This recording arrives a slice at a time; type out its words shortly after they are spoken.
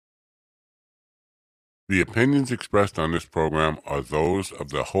The opinions expressed on this program are those of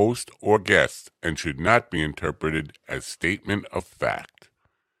the host or guest and should not be interpreted as statement of fact.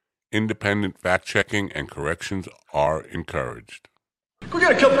 Independent fact-checking and corrections are encouraged. Can we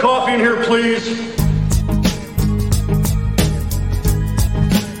get a cup of coffee in here, please?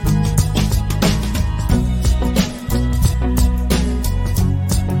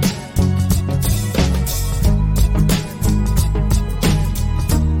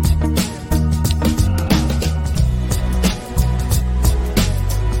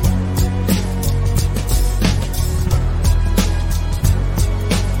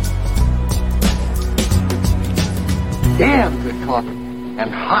 Damn good coffee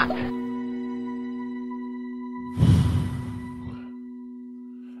and hot.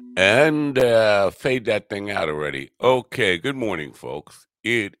 And fade that thing out already. Okay, good morning, folks.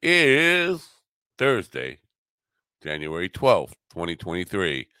 It is Thursday, January 12th,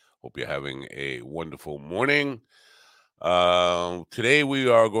 2023. Hope you're having a wonderful morning. Today we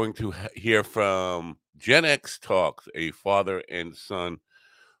are going to hear from GenX Talks, a father and son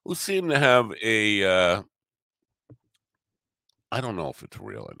who seem to have a I don't know if it's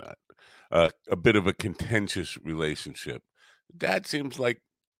real or not, a bit of a contentious relationship. Dad seems like,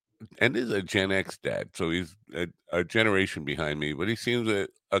 and is a Gen X dad, so he's a generation behind me, but he seems a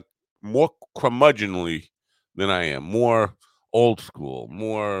more curmudgeonly than I am, more old school,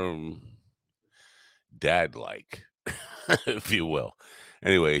 more dad-like, if you will.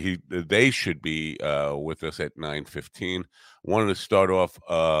 Anyway, they should be with us at 9:15. Wanted to start off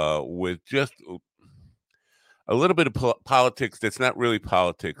with just a little bit of politics that's not really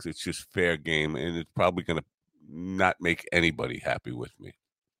politics. It's just fair game, and it's probably going to not make anybody happy with me.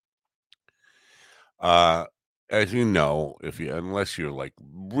 As you know, unless you're like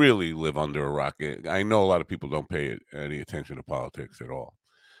really live under a rock, I know a lot of people don't pay any attention to politics at all,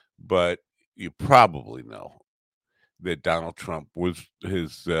 but you probably know that Donald Trump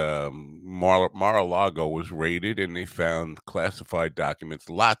his Mar-a-Lago was raided, and they found classified documents,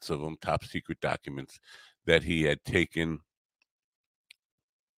 lots of them, top secret documents that he had taken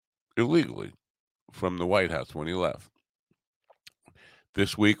illegally from the White House when he left.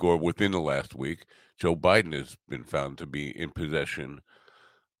 This week, or within the last week, Joe Biden has been found to be in possession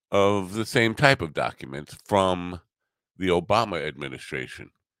of the same type of documents from the Obama administration.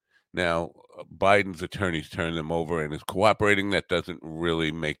 Now, Biden's attorneys turned them over and is cooperating. That doesn't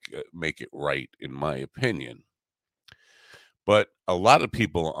really make it right, in my opinion. But a lot of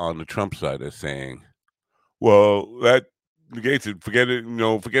people on the Trump side are saying, well, that negates it. Forget it.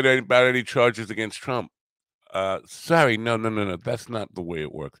 Forget about any charges against Trump. Sorry, no. That's not the way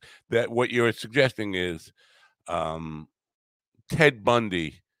it works. That what you're suggesting is Ted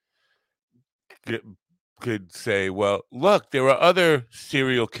Bundy could say, well, look, there are other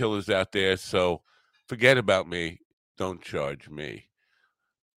serial killers out there, so forget about me. Don't charge me.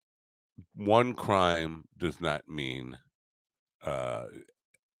 One crime does not mean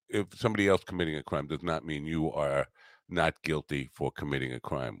if somebody else committing a crime does not mean you are not guilty for committing a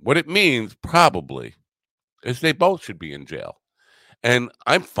crime. What it means probably is they both should be in jail. And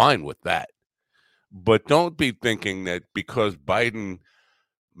I'm fine with that. But don't be thinking that because Biden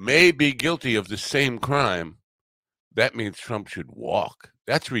may be guilty of the same crime, that means Trump should walk.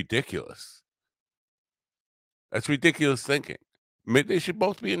 That's ridiculous. That's ridiculous thinking. They should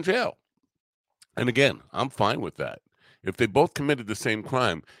both be in jail. And again, I'm fine with that. If they both committed the same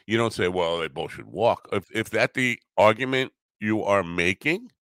crime, you don't say, well, they both should walk. If that's the argument you are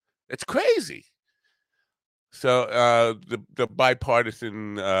making, it's crazy. So the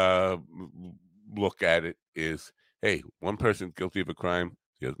bipartisan look at it is, hey, one person's guilty of a crime,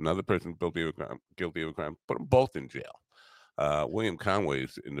 there's another person guilty of a crime, put them both in jail. William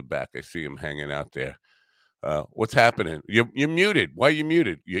Conway's in the back. I see him hanging out there. What's happening? You're muted. Why are you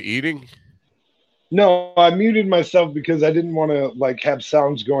muted? You're eating? No, I muted myself because I didn't want to have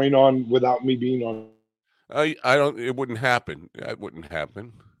sounds going on without me being on. I don't. It wouldn't happen. That wouldn't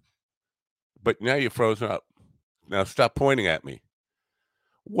happen. But now you're frozen up. Now stop pointing at me.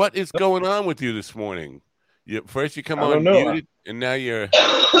 What is going on with you this morning? First you come on muted, and now you're.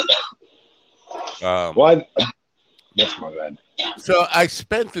 What? That's my bad. So I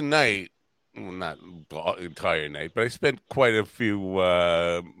spent the night, well, not the entire night, but I spent quite a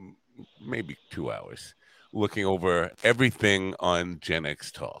few. Maybe 2 hours looking over everything on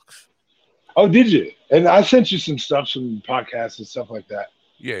GenX Talks. Oh, did you? And I sent you some stuff, some podcasts and stuff like that.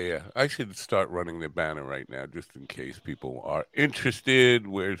 Yeah. I should start running the banner right now just in case people are interested.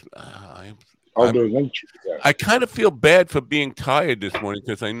 I kind of feel bad for being tired this morning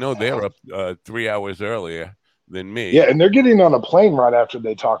because I know they're up 3 hours earlier than me. Yeah, and they're getting on a plane right after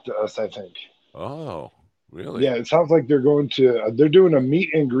they talk to us, I think. Oh, Really? Yeah, it sounds like they're doing a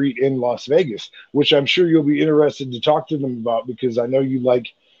meet and greet in Las Vegas, which I'm sure you'll be interested to talk to them about because I know you like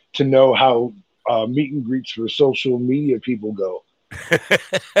to know how meet and greets for social media people go.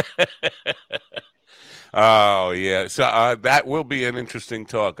 Oh yeah, so that will be an interesting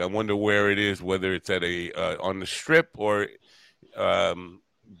talk. I wonder where it is, whether it's at a on the strip or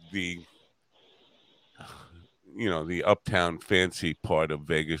the the uptown fancy part of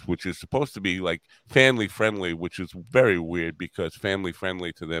Vegas, which is supposed to be like family friendly, which is very weird because family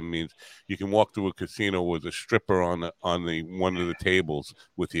friendly to them means you can walk through a casino with a stripper on the one of the tables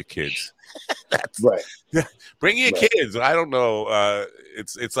with your kids. That's Right. bring your Right. kids. I don't know.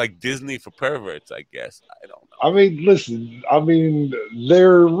 It's like Disney for perverts, I guess. I don't know. I mean, listen, I mean,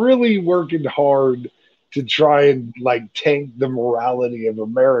 they're really working hard to try and like tank the morality of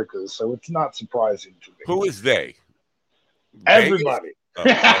America, so it's not surprising to me. Who is they? Vegas? Everybody.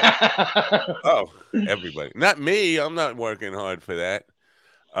 Oh, everybody. Not me. I'm not working hard for that.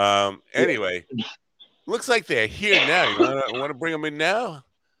 Anyway, looks like they're here now. You want to bring them in now?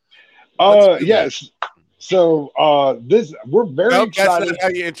 Yes. So we're very excited. That's not how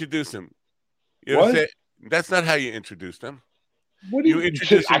you introduce them. What? That's not how you introduce them. What do you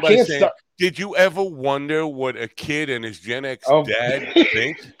introduce them I by can't saying, start. "Did you ever wonder what a kid and his Gen X dad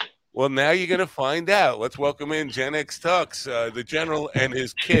think?" Well, now you're going to find out. Let's welcome in Gen X Talks, the General and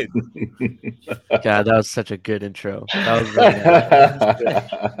his kid. God, that was such a good intro. That was really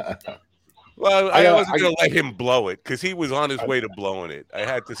nice. Well, I wasn't going to let him blow it because he was on his way to blowing it. I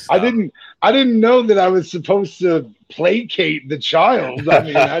had to stop. I didn't know that I was supposed to placate the child. I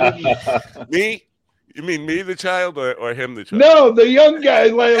mean, I didn't. Me? You mean me, the child, or him, the child? No, the young guy.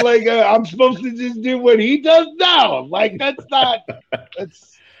 Like I'm supposed to just do what he does now. Like that's not.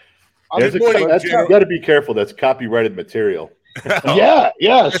 That's. You got to be careful. That's copyrighted material.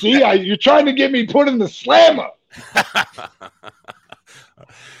 Yeah. See, you're trying to get me put in the slammer.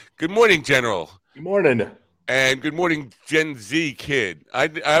 Good morning, General. Good morning. And good morning, Gen Z kid.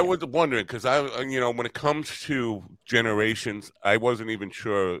 I was wondering because when it comes to generations, I wasn't even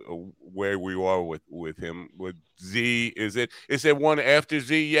sure where we are with him. With Z, is there one after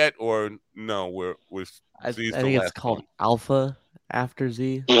Z yet, or no? We're I think it's called Alpha after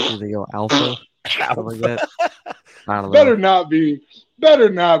Z. So they go Alpha, something like that. I don't know. Better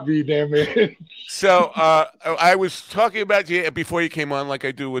not be, damn it. So I was talking about you before you came on, like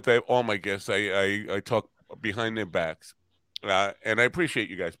I do with all my guests. I talk behind their backs, and I appreciate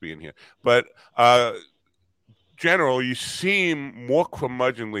you guys being here. But General, you seem more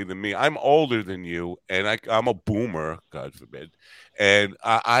curmudgeonly than me. I'm older than you, and I'm a boomer, God forbid, and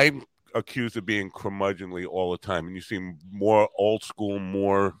I'm accused of being curmudgeonly all the time. And you seem more old school,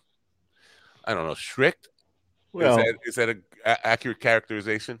 more, I don't know, strict. Well, is that an accurate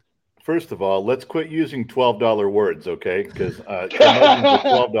characterization? First of all, let's quit using $12 words, okay? Because curmudgeon's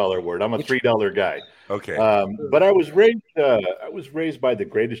a $12 word. I'm a $3 guy. Okay. But I was raised by the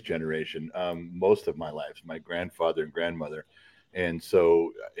greatest generation most of my life, my grandfather and grandmother, and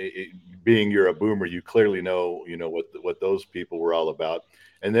so being you're a boomer, you clearly know what those people were all about,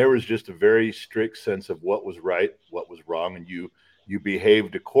 and there was just a very strict sense of what was right, what was wrong, and you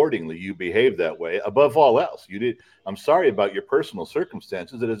behaved accordingly. You behaved that way above all else. You did. I'm sorry about your personal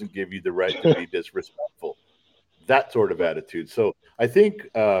circumstances. It doesn't give you the right to be disrespectful. That sort of attitude. So I think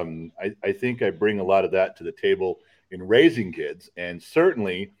I bring a lot of that to the table in raising kids. And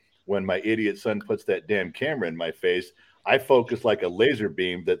certainly when my idiot son puts that damn camera in my face, I focus like a laser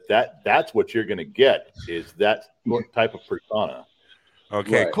beam that's what you're going to get is that type of persona.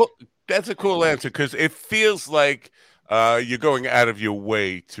 Okay, right. Cool. That's a cool answer because it feels like you're going out of your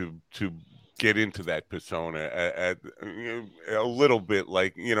way to get into that persona a little bit.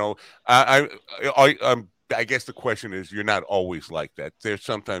 Like I guess the question is, you're not always like that. There's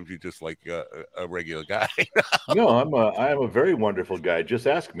sometimes you're just like a regular guy. No, I'm a very wonderful guy. Just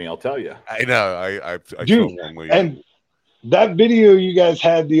ask me, I'll tell you. I know. I Dude, and that video you guys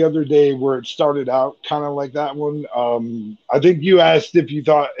had the other day where it started out kind of like that one. I think you asked if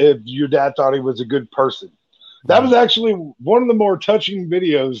your dad thought he was a good person. That was actually one of the more touching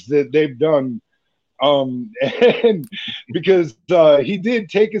videos that they've done. And because he did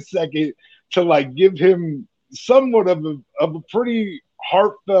take a second to like give him somewhat of a pretty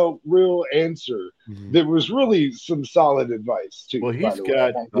heartfelt, real answer that was really some solid advice too. Well, he's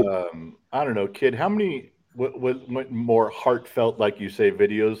got I don't know, kid, how many what more heartfelt, like you say,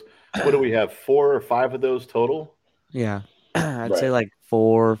 videos? What do we have, 4 or 5 of those total? Yeah. I'd say like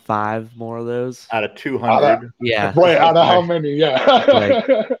 4 or 5 more of those out of 200. Yeah, right. Out of how many?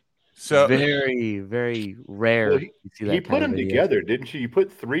 Yeah. So very, very rare. Well, You see he that put kind of them video. together, didn't you? You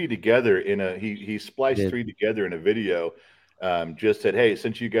put three together in a he spliced Did. three together in a video. Just said, hey,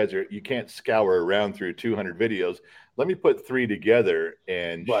 since you guys you can't scour around through 200 videos, let me put three together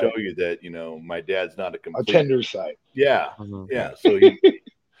and Right. show you that my dad's not a A complete tender side. yeah Mhm. yeah. So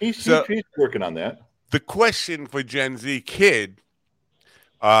he's working on that. the question for Gen Z kid,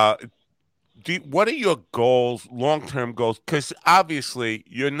 what are your goals, long-term goals? Because obviously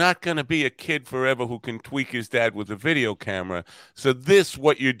you're not going to be a kid forever who can tweak his dad with a video camera. So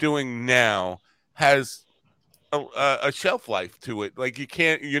what you're doing now has a shelf life to it. Like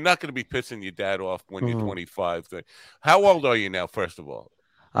you're not going to be pissing your dad off when you're 25. How old are you now, first of all?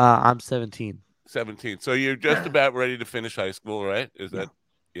 I'm 17. 17. So you're just about ready to finish high school, right?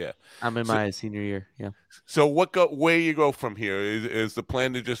 Yeah. I'm in my senior year. Yeah. So where you go from here? Is the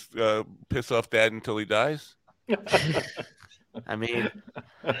plan to just piss off dad until he dies? I mean,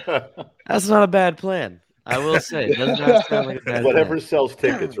 that's not a bad plan. I will say, it does not sound like a bad Whatever plan. sells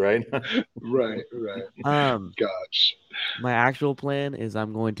tickets, right? Right. Gosh. My actual plan is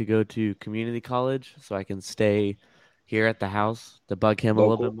I'm going to go to community college so I can stay here at the house to bug him a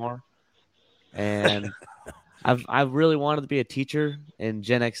little bit more. And I've really wanted to be a teacher, and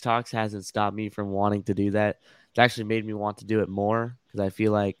GenX Talks hasn't stopped me from wanting to do that. It's actually made me want to do it more because I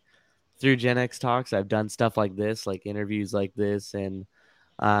feel like through GenX Talks, I've done stuff like this, like interviews like this, and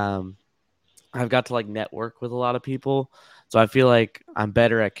I've got to like network with a lot of people. So I feel like I'm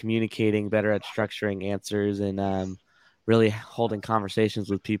better at communicating, better at structuring answers, and really holding conversations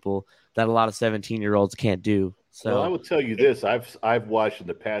with people that a lot of 17-year-olds can't do. So Well, I will tell you this: I've watched in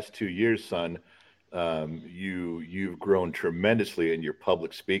the past 2 years, son. You've grown tremendously in your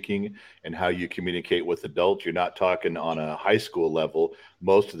public speaking and how you communicate with adults. You're not talking on a high school level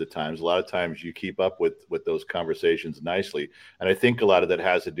most of the times. A lot of times you keep up with those conversations nicely, and I think a lot of that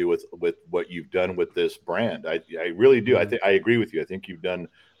has to do with what you've done with this brand. I really do. I agree with you. I think you've done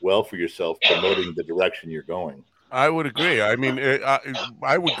well for yourself promoting the direction you're going. I would agree. I mean,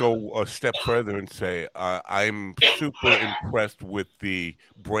 I would go a step further and say I'm super impressed with the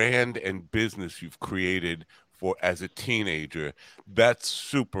brand and business you've created for as a teenager. That's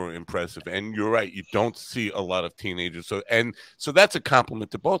super impressive. And you're right, you don't see a lot of teenagers. So that's a compliment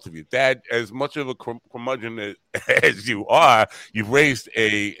to both of you. Dad, as much of a curmudgeon as you are, you've raised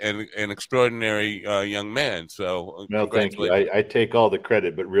an extraordinary young man. So No, thank you. I take all the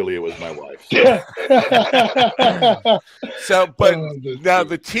credit, but really it was my wife. So, but now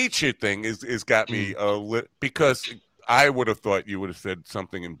the teacher thing is got me because I would have thought you would have said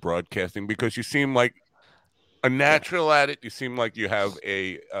something in broadcasting because you seem like a natural at it. You seem like you have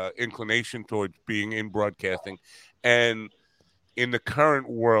a inclination towards being in broadcasting, and in the current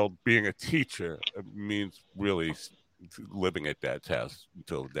world, being a teacher means really living at dad's house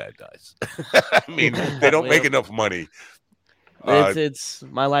until dad dies. I mean, they don't make enough money. It's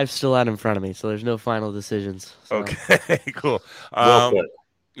my life's still out in front of me, so there's no final decisions. So. Okay, cool. Well put.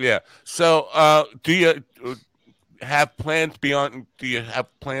 Yeah. So, do you have plans beyond? Do you have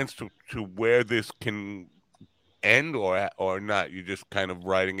plans to where this can end or not? You're just kind of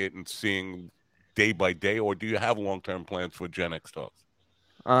writing it and seeing day by day, or do you have long-term plans for GenX Talks?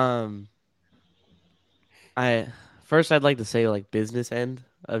 I'd like to say like business end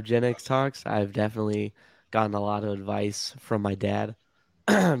of GenX Talks. I've definitely gotten a lot of advice from my dad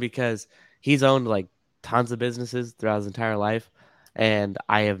because he's owned like tons of businesses throughout his entire life, and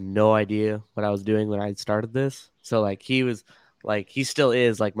I have no idea what I was doing when I started this. So like he still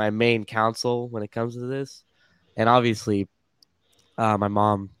is like my main counsel when it comes to this. And obviously, my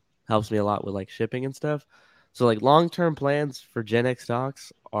mom helps me a lot with like shipping and stuff. So like long-term plans for GenX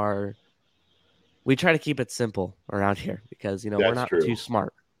Talks are we try to keep it simple around here because we're not too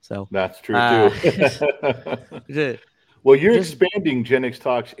smart. So that's true too. Well, you're expanding GenX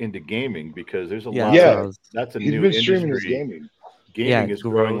Talks into gaming because there's a lot. That's a new industry. Gaming is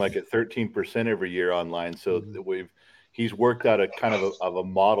growing like at 13% every year online. So he's worked out a kind of a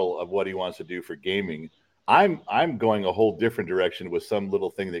model of what he wants to do for gaming. I'm going a whole different direction with some little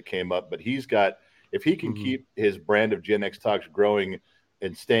thing that came up, but if he can keep his brand of GenX Talks growing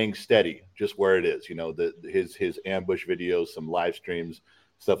and staying steady, just where it is, his ambush videos, some live streams,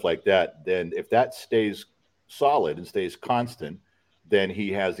 stuff like that, then if that stays solid and stays constant, then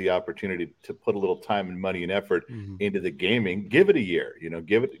he has the opportunity to put a little time and money and effort into the gaming. Give it a year,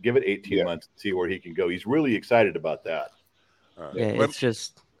 give it 18 months and see where he can go. He's really excited about that.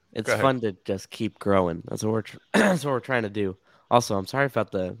 It's fun to just keep growing. That's what we're trying to do. Also, I'm sorry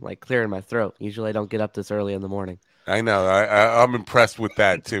about the clearing my throat. Usually I don't get up this early in the morning. I know. I'm impressed with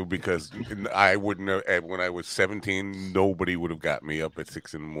that too, because I wouldn't have, when I was 17, nobody would have got me up at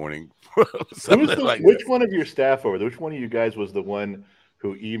 6 in the morning. Which one of your staff over there? Which one of you guys was the one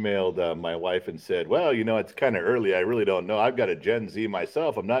who emailed my wife and said, "Well, it's kind of early. I really don't know. I've got a Gen Z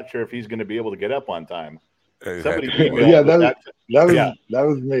myself. I'm not sure if he's going to be able to get up on time." Somebody emailed. Yeah, that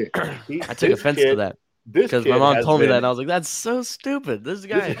was me. I took offense to that. Because my mom told me that, and I was like, "That's so stupid. This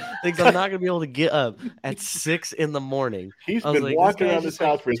guy thinks I'm not gonna be able to get up at 6 in the morning." He's been walking around this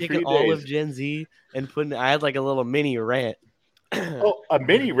house for 3 days. All of Gen Z and putting. I had like a little mini rant. Oh, a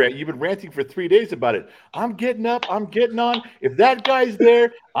mini rant! You've been ranting for 3 days about it. I'm getting up. I'm getting on. If that guy's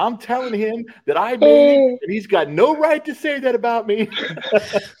there, I'm telling him that I made it, and he's got no right to say that about me.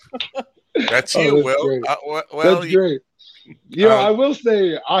 That's you, Will. That's great. I will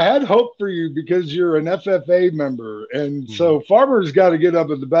say I had hope for you because you're an FFA member, and so farmers got to get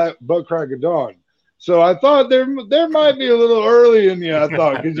up at the butt crack of dawn. So I thought there might be a little early in you. I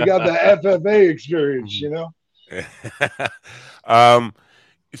thought because you got the FFA experience,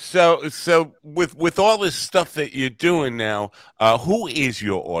 So with all this stuff that you're doing now, who is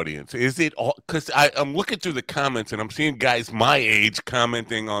your audience? Is it all? Because I'm looking through the comments and I'm seeing guys my age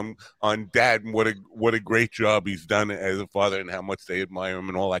commenting on Dad and what a great job he's done as a father and how much they admire him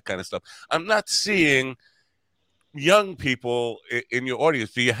and all that kind of stuff. I'm not seeing young people in your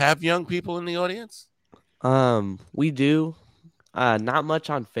audience. Do you have young people in the audience? We do. Not much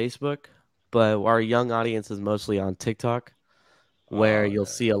on Facebook, but our young audience is mostly on TikTok. Where you'll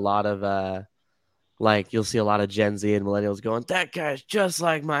see a lot of Gen Z and millennials going, "That guy's just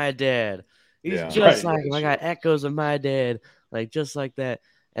like my dad. He's just like him. I got echoes of my dad, just like that."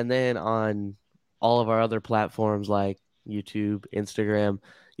 And then on all of our other platforms like YouTube, Instagram,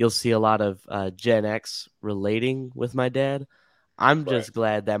 you'll see a lot of Gen X relating with my dad. I'm just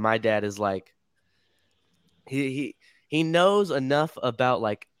glad that my dad is he knows enough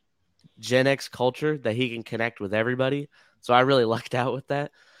about Gen X culture that he can connect with everybody. So I really lucked out with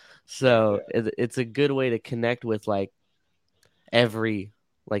that. So it's a good way to connect with every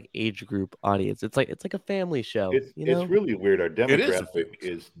age group audience. It's like a family show. It's really weird. Our demographic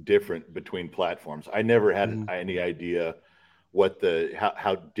is different between platforms. I never had any idea what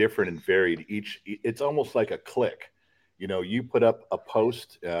how different and varied it's almost like a click. You put up a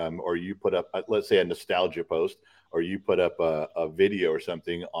post or you put up, let's say, a nostalgia post, or you put up a video or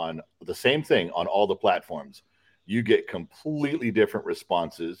something on the same thing on all the platforms. You get completely different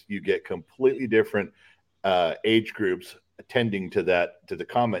responses. You get completely different age groups attending to the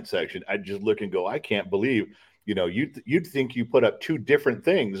comment section. I just look and go, I can't believe, you'd think you put up two different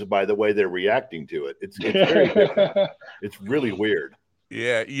things by the way they're reacting to it. It's very different. It's really weird.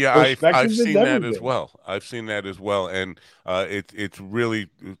 Yeah. I've seen that as well. I've seen that as well, and it's really,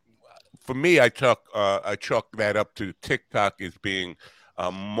 for me, I chalk that up to TikTok as being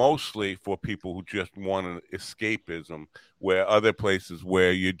mostly for people who just want an escapism, where other places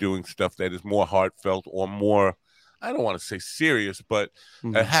where you're doing stuff that is more heartfelt or more, I don't want to say serious, but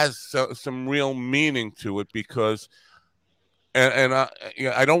it has some real meaning to it, because and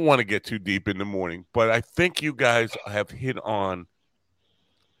I don't want to get too deep in the morning, but I think you guys have hit on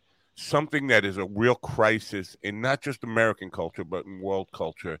something that is a real crisis in not just American culture but in world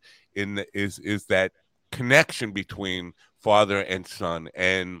culture, is that connection between father and son,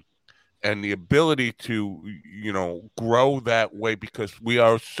 and the ability to grow that way, because we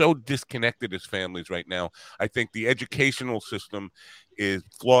are so disconnected as families right now. I think the educational system is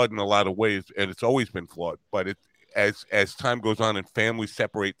flawed in a lot of ways, and it's always been flawed, but as time goes on and families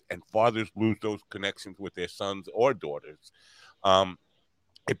separate and fathers lose those connections with their sons or daughters,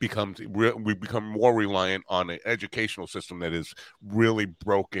 we become more reliant on an educational system that is really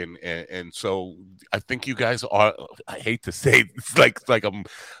broken, and so I think you guys are. I hate to say it's like I'm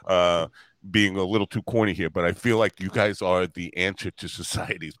being a little too corny here, but I feel like you guys are the answer to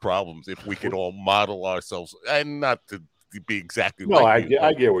society's problems if we could all model ourselves, and not to be exactly. No, I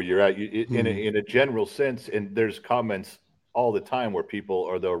get where you're at. In a general sense, and there's comments all the time where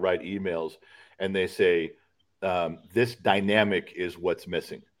they'll write emails and they say, this dynamic is what's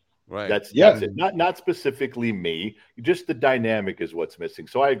missing. Right. That's it. Not specifically me. Just the dynamic is what's missing.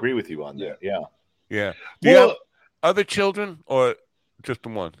 So I agree with you on that. Yeah. Yeah. Do you have other children or just the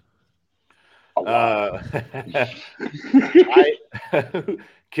one?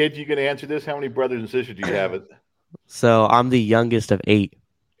 Kid, you gonna answer this? How many brothers and sisters do you have? So I'm the youngest of 8.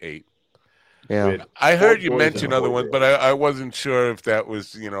 8. Yeah. I heard you mention other ones, but I wasn't sure if that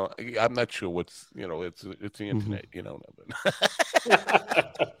was, I'm not sure what's, it's the internet,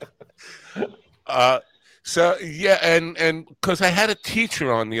 So yeah, and because I had a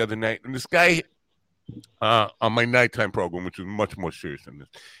teacher on the other night, and this guy on my nighttime program, which is much more serious than this,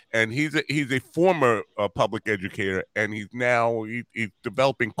 and he's a former public educator, and he's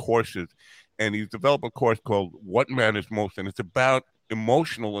developing courses, and he's developed a course called "What Matters Most," and it's about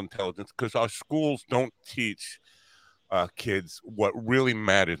emotional intelligence because our schools don't teach kids what really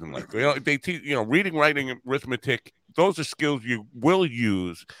matters in life. They teach, reading, writing, arithmetic. Those are skills you will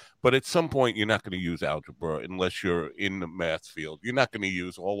use, but at some point you're not going to use algebra unless you're in the math field. You're not going to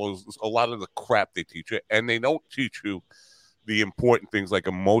use a lot of the crap they teach you, and they don't teach you the important things like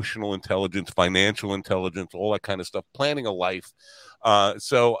emotional intelligence, financial intelligence, all that kind of stuff, planning a life. I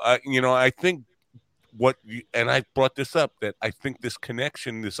think and I brought this up, that I think this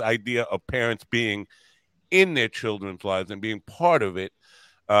connection, this idea of parents being in their children's lives and being part of it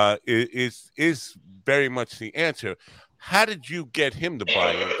is very much the answer. How did you get him to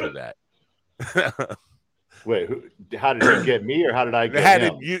buy into that? Wait, how did he get me, or how did I get him?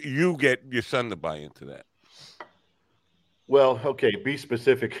 How did you get your son to buy into that? Well, okay, be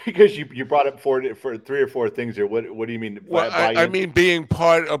specific, because you brought up for 3 or 4 things here. What do you mean? Well, I mean being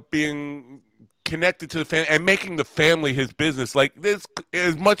part of being connected to the family and making the family his business. Like this,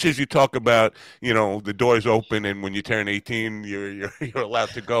 as much as you talk about, the doors open and when you turn 18, you're allowed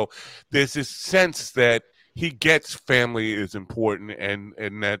to go. There's this sense that he gets family is important,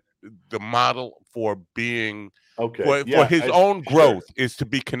 and that the model for being for his own growth is to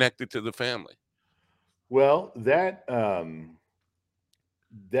be connected to the family. Well, that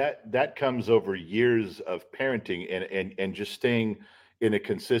comes over years of parenting and just staying in a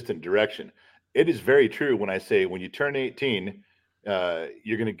consistent direction. It is very true when I say when you turn 18,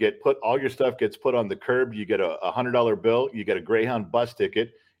 you're going to all your stuff gets put on the curb. You get a $100 bill, you get a Greyhound bus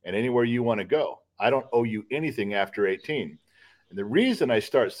ticket, and anywhere you want to go. I don't owe you anything after 18. And the reason I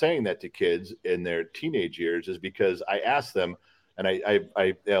start saying that to kids in their teenage years is because I ask them, and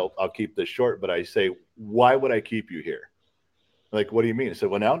I'll keep this short, but I say, why would I keep you here? Like, what do you mean? I said,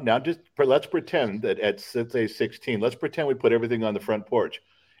 well, now just let's pretend that at, let's say 16, let's pretend we put everything on the front porch,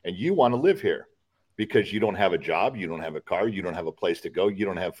 and you want to live here because you don't have a job, you don't have a car, you don't have a place to go, you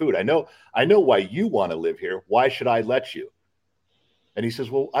don't have food. I know why you want to live here. Why should I let you? And he says,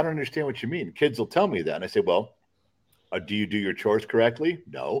 well, I don't understand what you mean. Kids will tell me that. And I say, well, do you do your chores correctly?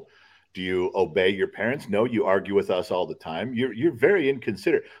 No. Do you obey your parents? No. You argue with us all the time. You're very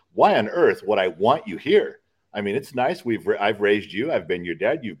inconsiderate. Why on earth would I want you here? I mean, it's nice. I've raised you. I've been your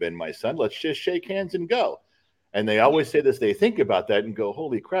dad. You've been my son. Let's just shake hands and go. And they always say this. They think about that and go,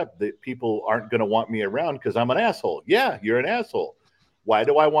 holy crap, the people aren't going to want me around because I'm an asshole. Yeah, you're an asshole. Why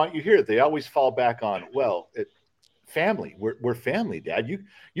do I want you here? They always fall back on, well, family. We're family, Dad.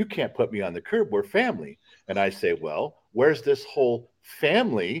 You can't put me on the curb. We're family. And I say, well, where's this whole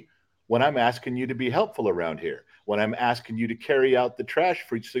family when I'm asking you to be helpful around here? When I'm asking you to carry out the trash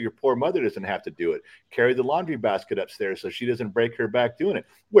for you so your poor mother doesn't have to do it, carry the laundry basket upstairs so she doesn't break her back doing it.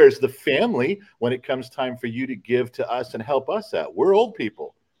 Where's the family when it comes time for you to give to us and help us out? We're old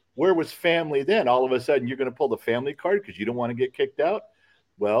people. Where was family then? All of a sudden, you're going to pull the family card because you don't want to get kicked out?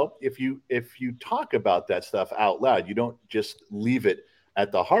 Well, if you talk about that stuff out loud, you don't just leave it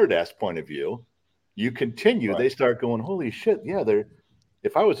at the hard ass point of view. You continue. Right. They start going, holy shit, yeah,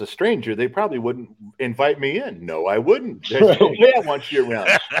 if I was a stranger, they probably wouldn't invite me in. No, I wouldn't. There's no way I want you around.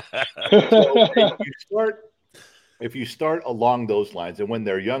 So if you start along those lines, and when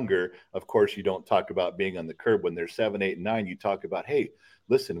they're younger, of course, you don't talk about being on the curb. When they're 7, 8, and 9, you talk about, hey,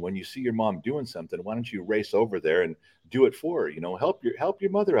 listen, when you see your mom doing something, why don't you race over there and do it for her? Help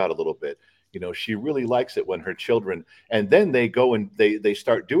your mother out a little bit. She really likes it when her children, and then they go and they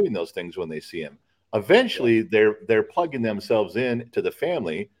start doing those things when they see him. Eventually, they're plugging themselves in to the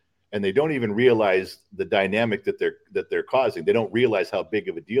family, and they don't even realize the dynamic that they're causing. They don't realize how big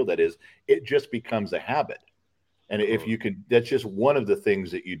of a deal that is. It just becomes a habit. And if you can, that's just one of the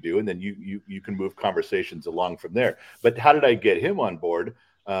things that you do, and then you can move conversations along from there. But how did I get him on board?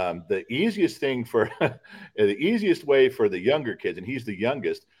 The easiest way for the younger kids, and he's the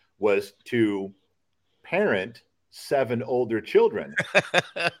youngest, was to parent 7 older children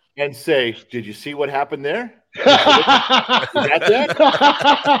and say, did you see what happened there? You got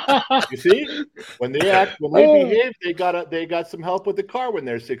that? You see, when they behave, they got some help with the car when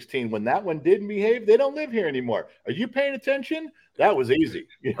they're 16. When that one didn't behave, they don't live here anymore. Are you paying attention? That was easy.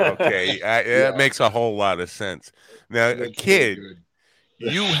 Okay, that makes a whole lot of sense. Now, a kid,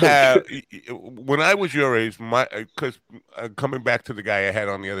 you have, when I was your age, because coming back to the guy I had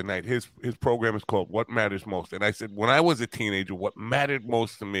on the other night, his program is called What Matters Most. And I said, when I was a teenager, what mattered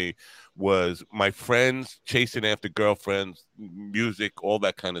most to me was my friends chasing after girlfriends, music, all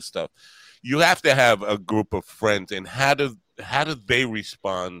that kind of stuff. you have to have a group of friends, and how do they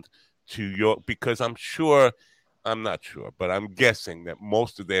respond to your? Because I'm not sure, but I'm guessing that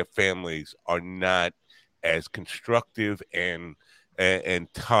most of their families are not as constructive and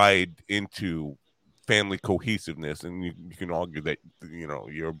tied into family cohesiveness. And you can argue that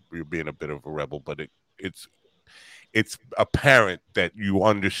you're being a bit of a rebel, but it's it's apparent that you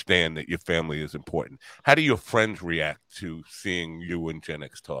understand that your family is important. How do your friends react to seeing you in Gen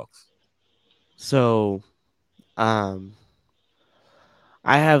X talks? So, I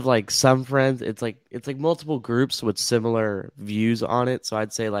have like some friends. It's like multiple groups with similar views on it. So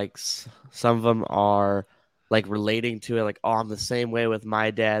I'd say like some of them are like relating to it. Like, oh, I'm the same way with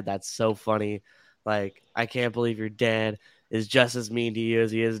my dad. That's so funny. Like, I can't believe your dad is just as mean to you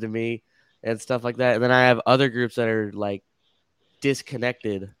as he is to me, and stuff like that. And then I have other groups that are like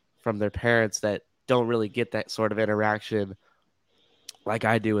disconnected from their parents that don't really get that sort of interaction like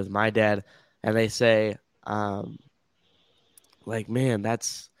I do with my dad, and they say, like, man,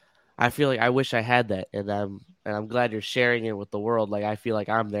 that's I feel like I wish I had that, and I'm glad you're sharing it with the world. Like, I feel like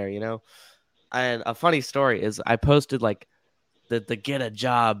I'm there, you know. And a funny story is I posted like the get a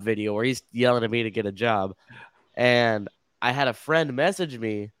job video where he's yelling at me to get a job, and I had a friend message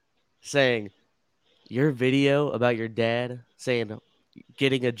me saying your video about your dad saying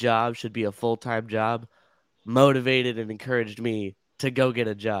getting a job should be a full-time job motivated and encouraged me to go get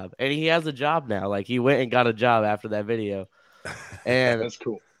a job. And he has a job now. Like, he went and got a job after that video. And That's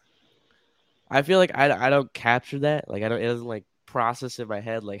cool. I feel like I don't capture that. Like, it doesn't like process in my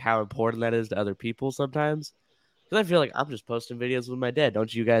head like how important that is to other people sometimes. Because I feel like I'm just posting videos with my dad.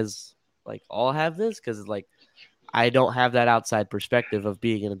 Don't you guys like all have this? Because like I don't have that outside perspective of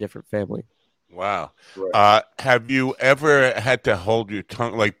being in a different family. Wow. Right. Have you ever had to hold your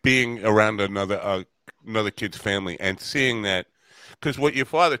tongue, like being around another kid's family and seeing that? Because what your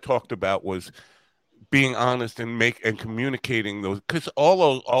father talked about was being honest and communicating those. Because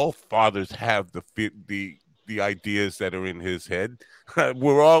all fathers have the ideas that are in his head.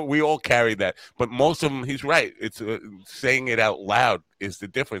 We all carry that, but most of them, he's right. It's saying it out loud is the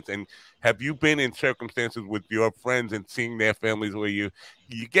difference. And have you been in circumstances with your friends and seeing their families where you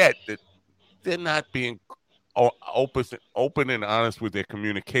get that they're not being open and honest with their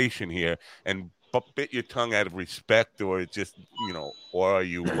communication here, and bit your tongue out of respect, or just or are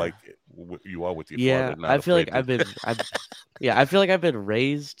you like you are with your Yeah, father, not I feel like afraid to? I feel like I've been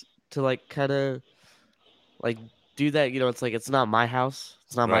raised to like kind of like do that. You know, it's like it's not my house,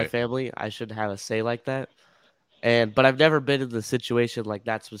 it's not my Right. family. I shouldn't have a say like that. But I've never been in the situation like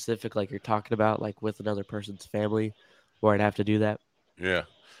that specific, like you're talking about, like with another person's family, where I'd have to do that. Yeah.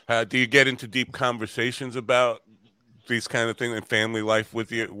 Do you get into deep conversations about these kind of things in family life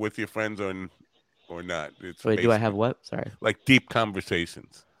with your friends, or not? It's Wait, do I have basically what? Sorry. like deep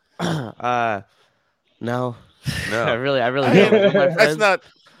conversations. uh, no, No, I really I don't. mean Like that's not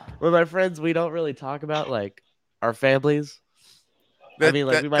with my friends, we don't really talk about like our families. I that mean,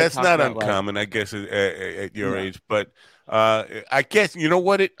 like that we might that's talk not about like uncommon, I guess, at your No. age. But I guess you know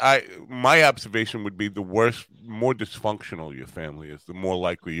what my observation would be the more dysfunctional your family is, the more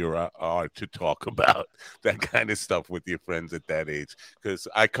likely you are to talk about that kind of stuff with your friends at that age. Because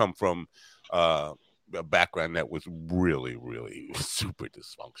I come from a background that was really, really super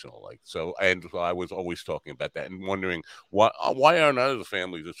dysfunctional. Like so, and so I was always talking about that and wondering why aren't other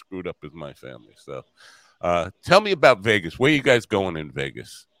families as screwed up as my family? So. Tell me about Vegas. Where you guys going in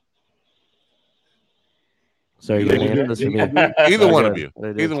Vegas? So are you Either going to one, answer this or me? either What one do of you. what do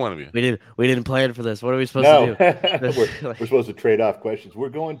I do? Either one of you. We didn't plan for this. What are we supposed No, to we're do? supposed to trade off questions. We're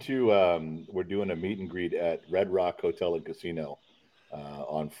going to we're doing a meet and greet at Red Rock Hotel and Casino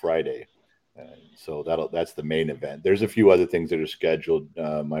on Friday. So that's the main event. There's a few other things that are scheduled.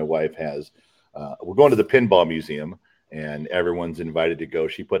 My wife has. We're going to the Pinball Museum, and everyone's invited to go.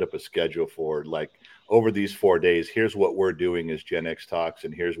 She put up a schedule for like over these 4 days. Here's what we're doing as Gen X Talks,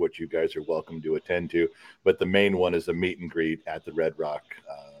 and here's what you guys are welcome to attend to. But the main one is a meet and greet at the Red Rock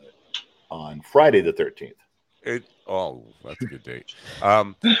on Friday the 13th. That's a good date.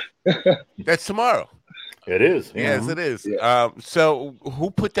 That's tomorrow. It is. Yeah. Yes, it is. Yeah. So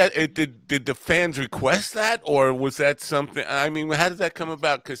who put that? Did the fans request that, or was that something? I mean, how did that come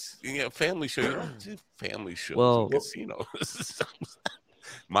about? Because family show, you don't do family shows in Well, casinos.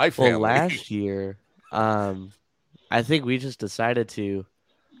 My well, family. last year, I think we just decided to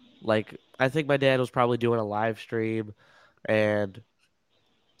like. I think my dad was probably doing a live stream, and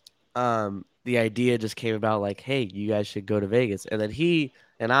the idea just came about like, hey, you guys should go to Vegas, and then he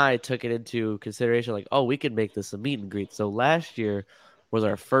and I took it into consideration, like, oh, we could make this a meet and greet. So last year was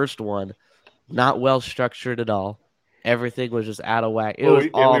our first one, not well structured at all. everything was just out of whack. It Well, was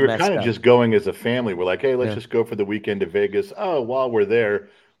and all we were messed kind of up. just going as a family. We're like, hey, let's Yeah. just go for the weekend to Vegas. Oh, while we're there,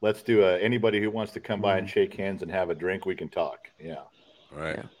 let's do anybody who wants to come by and shake hands and have a drink, we can talk. Yeah.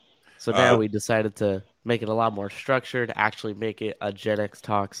 Right. Yeah. So now we decided to make it a lot more structured, actually make it a GenX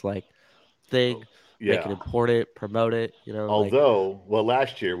Talks like thing, make it Yeah. important, promote it, like Although, well,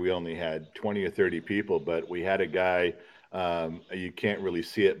 last year we only had 20 or 30 people, but we had a guy, you can't really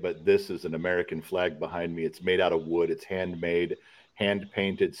see it, but this is an American flag behind me. It's made out of wood, it's handmade, hand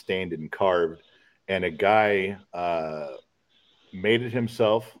painted, stained, and carved. And a guy made it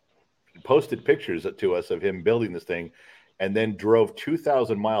himself, posted pictures to us of him building this thing, and then drove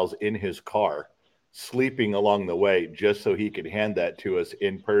 2,000 miles in his car, sleeping along the way, just so he could hand that to us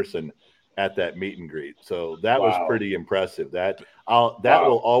in person at that meet and greet. So that was pretty impressive. That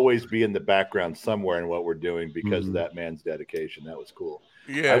will always be in the background somewhere in what we're doing because of that man's dedication. That was cool.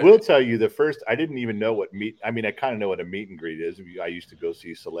 Yeah. I will tell you I didn't even know what I kind of know what a meet and greet is. I used to go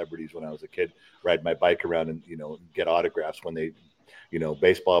see celebrities when I was a kid, ride my bike around and, get autographs when they,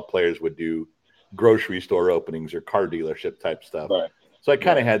 baseball players would do grocery store openings or car dealership type stuff. Right. So I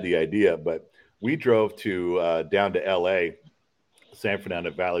kind of had the idea, but we drove to down to LA, San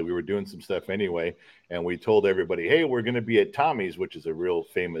Fernando Valley. We were doing some stuff anyway, and we told everybody, hey, we're going to be at Tommy's, which is a real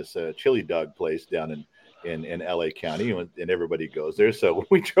famous chili dog place down in LA County, and everybody goes there. So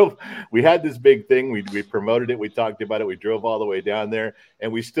we had this big thing. We promoted it. We talked about it. We drove all the way down there,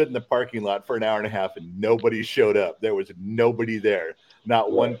 and we stood in the parking lot for an hour and a half, and nobody showed up. There was nobody there,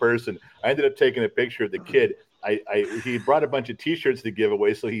 not one person. I ended up taking a picture of the kid. He brought a bunch of T-shirts to give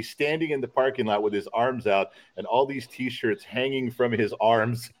away, so he's standing in the parking lot with his arms out and all these T-shirts hanging from his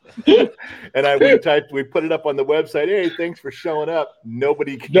arms. And we put it up on the website. Hey, thanks for showing up.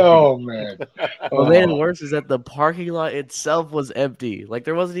 Nobody came. No, man. What made it worse is that the parking lot itself was empty. Like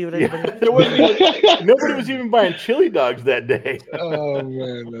there wasn't even anybody. Nobody was even buying chili dogs that day. Oh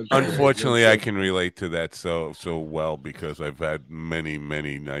man. Unfortunately, I can relate to that so well because I've had many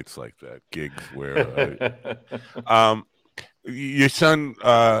nights like that, gigs where your son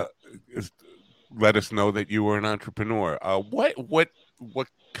let us know that you were an entrepreneur. What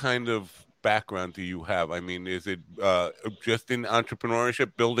kind of background do you have? I mean, is it just in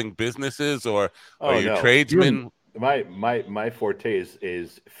entrepreneurship, building businesses, or are you tradesmen? My forte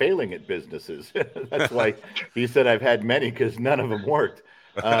is failing at businesses. That's why he said I've had many because none of them worked.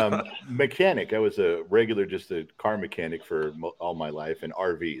 Mechanic. I was just a car mechanic for all my life, and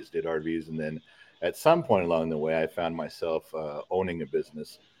did RVs, and then at some point along the way, I found myself owning a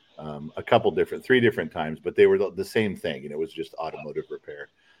business, three different times, but they were the same thing. It was just automotive repair.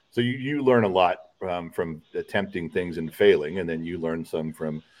 So you learn a lot from attempting things and failing, and then you learn some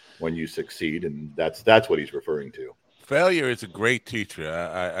from when you succeed, and that's what he's referring to. Failure is a great teacher.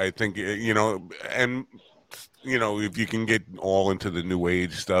 I think, and if you can get all into the new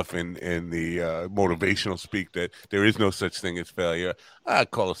age stuff and the motivational speak that there is no such thing as failure, I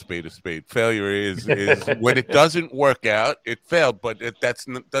call a spade a spade. Failure is when it doesn't work out, it failed, but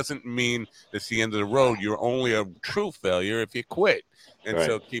doesn't mean it's the end of the road. You're only a true failure if you quit. And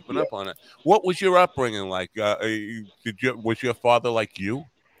so keeping up on it. What was your upbringing like? Was your father like you?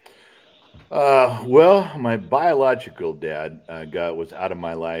 Well, my biological dad was out of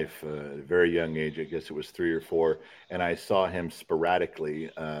my life at a very young age. I guess it was 3 or 4, and I saw him sporadically,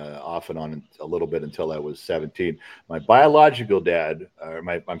 off and on a little bit until I was 17. My biological dad,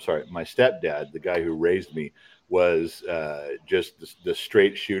 my stepdad, the guy who raised me, was just the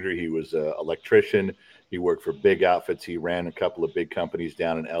straight shooter. He was an electrician. He worked for big outfits. He ran a couple of big companies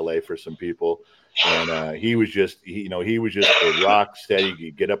down in LA for some people. And he was just a rock steady.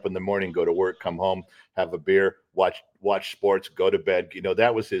 You get up in the morning, go to work, come home, have a beer, watch sports, go to bed.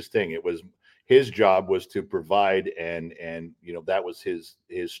 That was his thing. It was his job was to provide, and that was his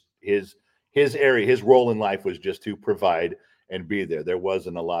area. His role in life was just to provide and be there. There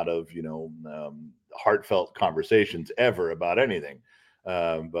wasn't a lot of heartfelt conversations ever about anything.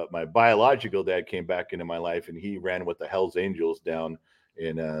 But my biological dad came back into my life, and he ran with the Hells Angels down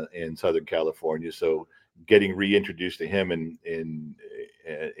in Southern California. So getting reintroduced to him in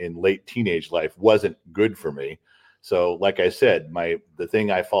late teenage life wasn't good for me. So like I said, the thing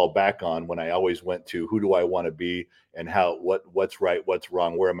I fall back on when I always went to who do I want to be and what's right, what's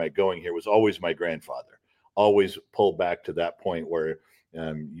wrong, where am I going here, was always my grandfather. Always pull back to that point where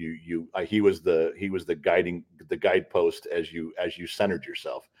he was the guidepost as you centered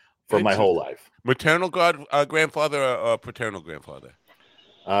yourself for my whole life. Maternal grandfather or paternal grandfather?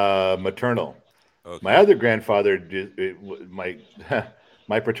 Maternal. Okay. My other grandfather,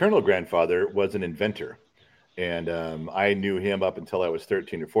 my paternal grandfather was an inventor, and I knew him up until I was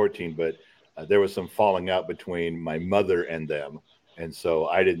 13 or 14. But there was some falling out between my mother and them. And so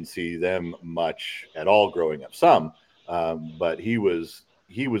I didn't see them much at all growing up. Some, but he was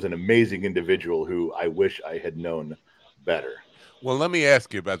an amazing individual who I wish I had known better. Well, let me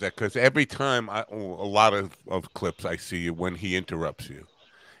ask you about that, because every time a lot of clips I see you when he interrupts you,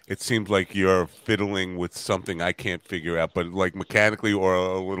 it seems like you're fiddling with something I can't figure out, but like mechanically or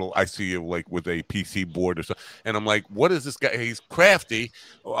a little, I see you like with a PC board or something. And I'm like, what is this guy? He's crafty.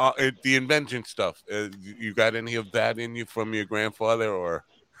 The invention stuff. You got any of that in you from your grandfather or?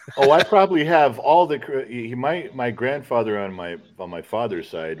 Oh, I probably have all the. My grandfather on my father's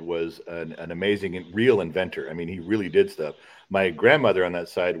side was an amazing and real inventor. I mean, he really did stuff. My grandmother on that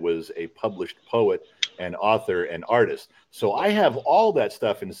side was a published poet and author and artist. So I have all that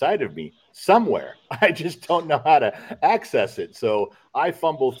stuff inside of me somewhere. I just don't know how to access it. So I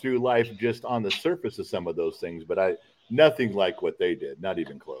fumble through life just on the surface of some of those things, but nothing like what they did, not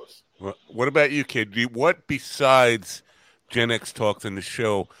even close. What about you, kid? What besides GenX talks in the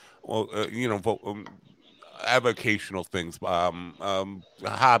show, well, avocational things,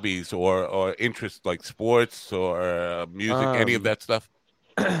 hobbies or interests like sports or music, any of that stuff?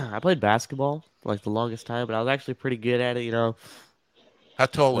 I played basketball for like the longest time, but I was actually pretty good at it. How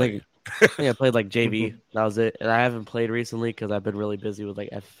tall are you? I think I played like JV. That was it, and I haven't played recently because I've been really busy with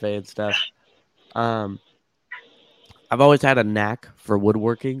like FFA and stuff. I've always had a knack for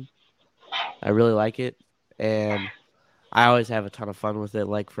woodworking. I really like it, and I always have a ton of fun with it.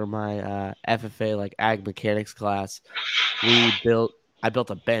 Like for my FFA, like ag mechanics class, I built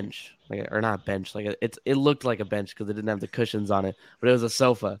a bench, or not a bench, it looked like a bench because it didn't have the cushions on it, but it was a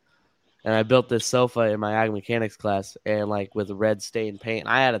sofa. And I built this sofa in my ag mechanics class, and like with red stained paint.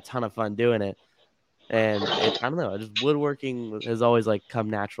 I had a ton of fun doing it, and I don't know, just woodworking has always like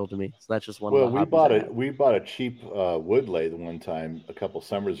come natural to me. So that's just one. Well, of the hobbies we bought a cheap wood lathe one time a couple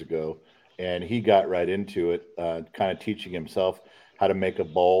summers ago. And he got right into it, kind of teaching himself how to make a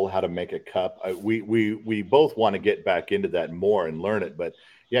bowl, how to make a cup. We both want to get back into that more and learn it. But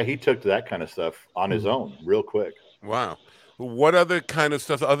yeah, he took to that kind of stuff on his own real quick. Wow. What other kind of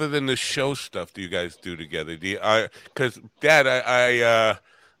stuff other than the show stuff do you guys do together? Because Dad,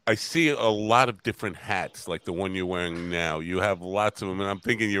 I see a lot of different hats, like the one you're wearing now. You have lots of them, and I'm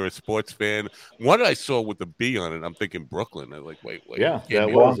thinking you're a sports fan. One I saw with the B on it, I'm thinking Brooklyn. I'm like, wait. Yeah, that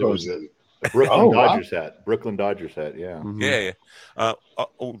was Brooklyn Dodgers hat. Brooklyn Dodgers hat. Yeah. Mm-hmm. Yeah.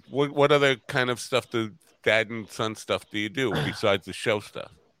 What other kind of stuff dad and son stuff do you do besides the show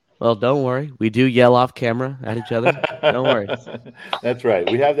stuff? Well, don't worry. We do yell off camera at each other. Don't worry. That's right.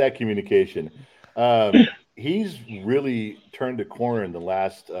 We have that communication. He's really turned a corner in the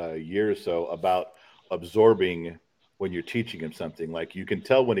last year or so about absorbing when you're teaching him something. Like you can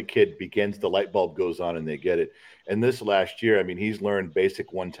tell when a kid begins, the light bulb goes on and they get it. And this last year, I mean, he's learned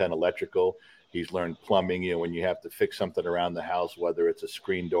basic 110 electrical. He's learned plumbing, when you have to fix something around the house, whether it's a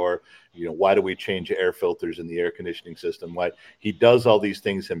screen door, why do we change air filters in the air conditioning system? Why he does all these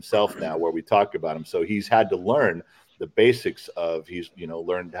things himself now where we talk about him. So he's had to learn the basics of,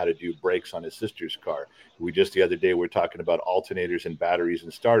 learned how to do brakes on his sister's car. We just the other day, we're talking about alternators and batteries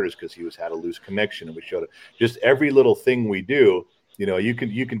and starters because he had a loose connection. And we showed it just every little thing we do, you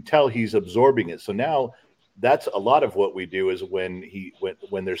can tell he's absorbing it. So now that's a lot of what we do is when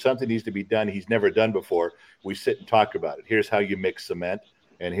there's something needs to be done he's never done before, we sit and talk about it. Here's how you mix cement,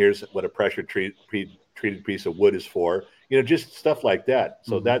 and here's what a pressure treated piece of wood is for. Just stuff like that.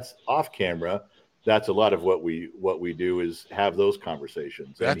 So that's off camera. That's a lot of what we do is have those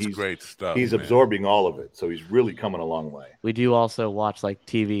conversations. That's great stuff. He's absorbing all of it, so he's really coming a long way. We do also watch like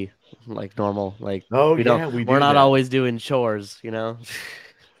TV, like normal. Like we're not always doing chores,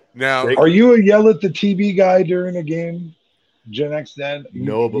 Now, are you a yell at the TV guy during a game, GenX Dad?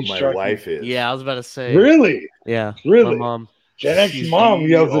 No, but my wife is. Yeah, I was about to say. Really? Yeah, really. My mom. GenX mom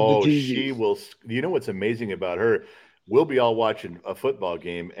yells at the TV. She will. You know what's amazing about her? We'll be all watching a football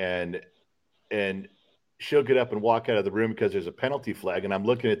game, and she'll get up and walk out of the room because there's a penalty flag, and I'm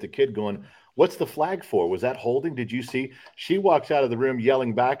looking at the kid going, "What's the flag for? Was that holding? Did you see?" She walks out of the room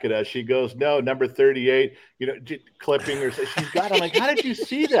yelling back at us. She goes, "No, number 38, clipping her." She's got, I'm like, "How did you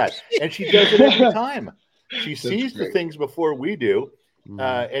see that?" And she does it every time. She sees the things before we do,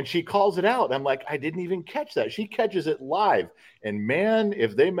 and she calls it out. I'm like, I didn't even catch that. She catches it live. And man,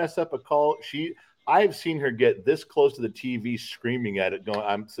 if they mess up a call, I've seen her get this close to the TV screaming at it, going,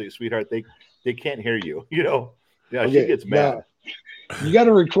 "I'm saying, sweetheart, they can't hear you." Yeah, okay, she gets mad. Now, you got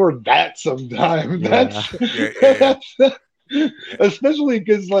to record that sometime. Yeah. That's especially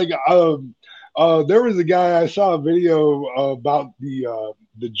because there was a guy, I saw a video about the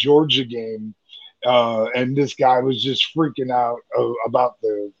Georgia game, and this guy was just freaking out about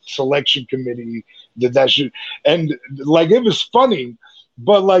the selection committee that should, and like it was funny,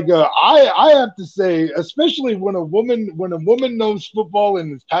 but like I have to say, especially when a woman knows football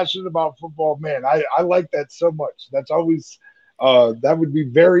and is passionate about football, man, I like that so much. That's always that would be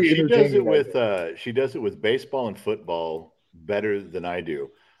very entertaining. She does it with baseball and football better than I do.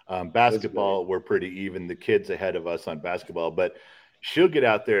 Basketball, we're pretty even. The kids ahead of us on basketball, but she'll get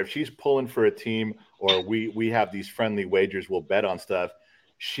out there if she's pulling for a team or we have these friendly wagers. We'll bet on stuff.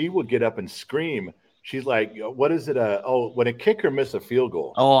 She will get up and scream. She's like, "What is it? When a kicker miss a field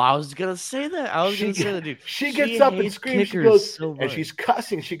goal." Oh, I was gonna say that. Dude. She gets up and screams. She goes, and she's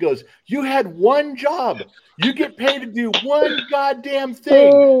cussing. She goes, "You had one job. You get paid to do one goddamn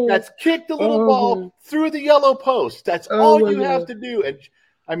thing. That's kick the little ball through the yellow post. That's all you have to do." And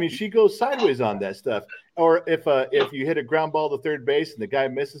I mean, she goes sideways on that stuff. Or if you hit a ground ball to third base and the guy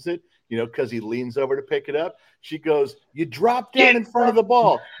misses it, because he leans over to pick it up, she goes, "You drop down in front of the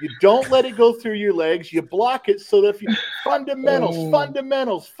ball. You don't let it go through your legs. You block it so that if you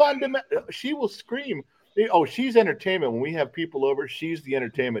fundamentals. She will scream. Oh, she's entertainment. When we have people over, she's the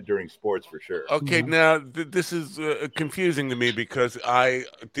entertainment during sports for sure. Okay, now this is confusing to me because I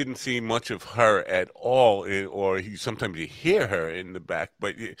didn't see much of her at all, sometimes you hear her in the back.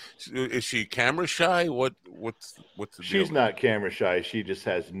 But is she camera shy? What's the deal? She's not camera shy. She just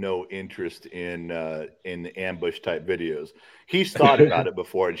has no interest in ambush type videos. He's thought about it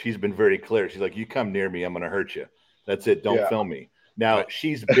before, and she's been very clear. She's like, "You come near me, I'm going to hurt you. That's it. Don't film me." Now,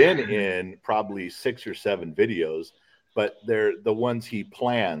 she's been in probably 6 or 7 videos, but they're the ones he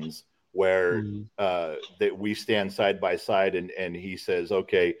plans where that we stand side by side and he says,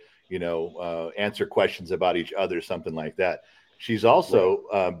 "Okay, answer questions about each other," something like that. She's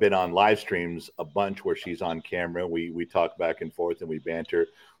also been on live streams a bunch where she's on camera. We talk back and forth and we banter.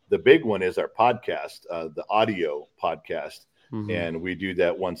 The big one is our podcast, the audio podcast. And we do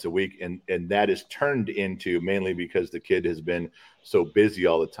that once a week. And that is turned into, mainly because the kid has been so busy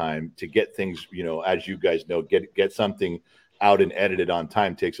all the time, to get things, as you guys know, get something out and edited on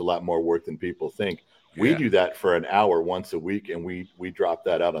time takes a lot more work than people think. We do that for an hour once a week, and we drop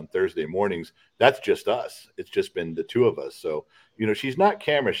that out on Thursday mornings. That's just us. It's just been the two of us. So, she's not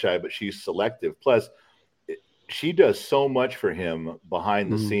camera shy, but she's selective. Plus, she does so much for him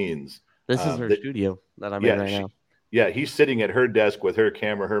behind the scenes. This is her studio that I'm in right now. Yeah, he's sitting at her desk with her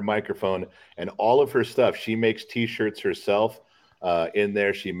camera, her microphone, and all of her stuff. She makes T-shirts herself in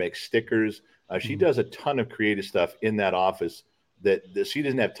there. She makes stickers. She does a ton of creative stuff in that office that she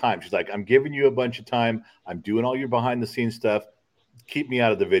doesn't have time. She's like, "I'm giving you a bunch of time. I'm doing all your behind-the-scenes stuff. Keep me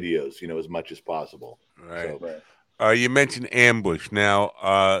out of the videos, as much as possible." Right. So, you mentioned ambush.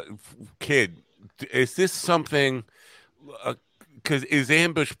 Now, kid, is this something... because is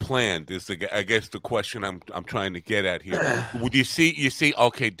ambush planned? I guess the question I'm trying to get at here. Would you see?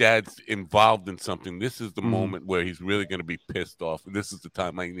 Okay, Dad's involved in something. This is the moment where he's really going to be pissed off. This is the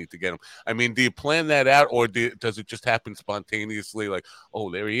time I need to get him. I mean, do you plan that out, or does it just happen spontaneously? Like, oh,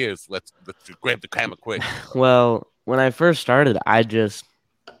 there he is. Let's grab the camera quick. Well, when I first started, I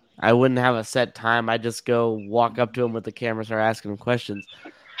wouldn't have a set time. I just go walk up to him with the camera, start asking him questions.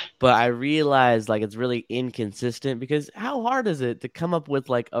 But I realized it's really inconsistent, because how hard is it to come up with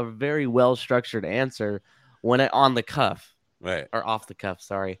a very well-structured answer on the cuff, right? Or off the cuff,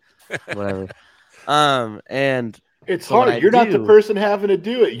 sorry, whatever. And it's hard. You're not the person having to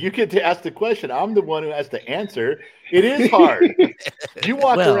do it. You get to ask the question. I'm the one who has to answer. It is hard. You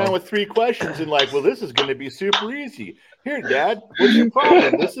walk around with 3 questions and well, this is going to be super easy. Here, Dad, what's your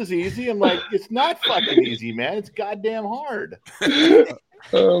problem? This is easy. I'm like, it's not fucking easy, man. It's goddamn hard.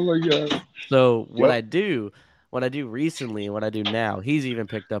 Oh my God. So what I do recently, and what I do now, he's even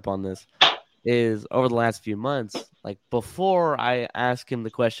picked up on this, is over the last few months, before I ask him the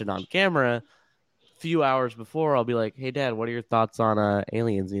question on camera, few hours before, I'll be like, "Hey, Dad, what are your thoughts on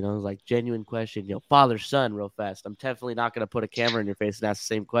aliens?" Genuine question, father son, real fast. I'm definitely not going to put a camera in your face and ask the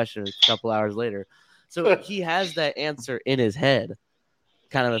same question a couple hours later. So he has that answer in his head,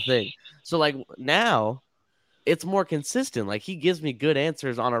 kind of a thing. So now, it's more consistent. He gives me good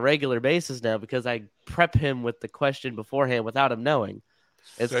answers on a regular basis now, because I prep him with the question beforehand without him knowing.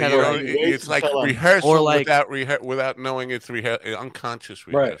 It's kind of it's like rehearsal, or without knowing it's unconscious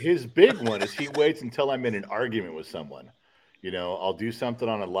rehearsal. Right. His big one is he waits until I'm in an argument with someone. I'll do something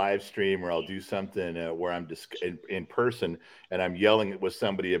on a live stream, or I'll do something where I'm just in person and I'm yelling with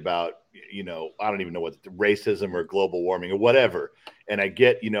somebody about, I don't even know what, racism or global warming or whatever. And I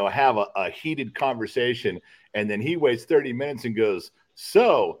get, have a heated conversation, and then he waits 30 minutes and goes,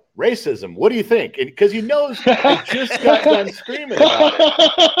 So, racism, what do you think? Because he knows I just got done screaming about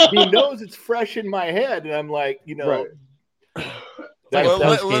it. He knows it's fresh in my head. And I'm like, Right. Well,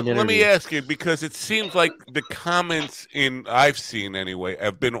 post-game let me interview. ask you, because it seems like the comments I've seen anyway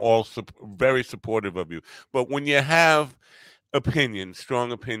have been all very supportive of you. But when you have opinions,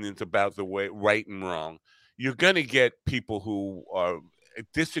 strong opinions about the way right and wrong, you're going to get people who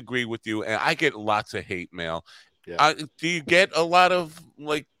disagree with you, and I get lots of hate mail. Yeah. Do you get a lot of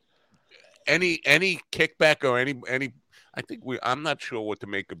like any kickback or any? I think I'm not sure what to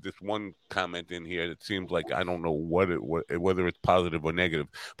make of this one comment in here. It seems like I don't know whether it's positive or negative.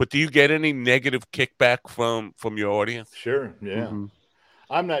 But do you get any negative kickback from your audience? Sure. Yeah. Mm-hmm.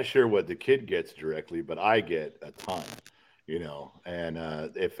 I'm not sure what the kid gets directly, but I get a ton, and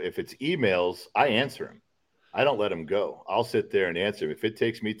if it's emails, I answer them. I don't let them go. I'll sit there and answer them. If it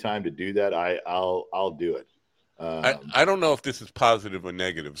takes me time to do that, I'll do it. I don't know if this is positive or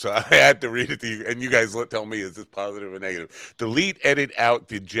negative, so I had to read it to you, and you guys tell me, is this positive or negative? Delete, edit out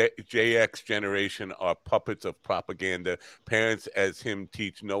the GenX generation are puppets of propaganda. Parents as him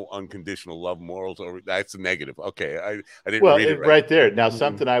teach no unconditional love, morals, or that's a negative. Okay, I didn't read it right there. Now,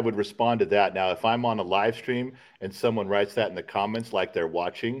 something I would respond to that. Now, if I'm on a live stream and someone writes that in the comments like they're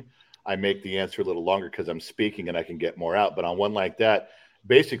watching, I make the answer a little longer because I'm speaking and I can get more out. But on one like that,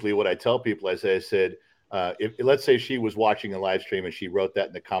 basically what I tell people, I said, if let's say she was watching a live stream and she wrote that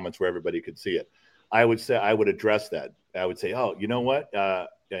in the comments where everybody could see it, I would address that. I would say, oh, you know what?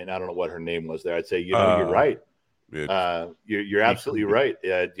 And I don't know what her name was there. I'd say, you're right. You're absolutely right.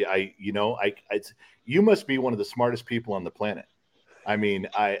 You must be one of the smartest people on the planet. I mean,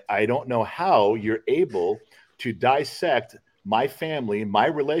 I don't know how you're able to dissect my family, my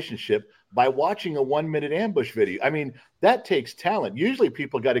relationship by watching a 1-minute ambush video. I mean, that takes talent. Usually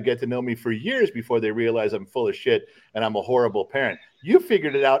people got to get to know me for years before they realize I'm full of shit and I'm a horrible parent. You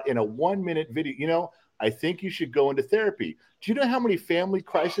figured it out in a 1-minute video. I think you should go into therapy. Do you know how many family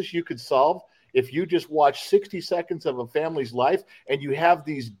crises you could solve if you just watch 60 seconds of a family's life and you have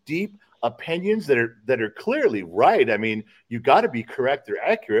these deep opinions that are clearly right? I mean, you got to be correct or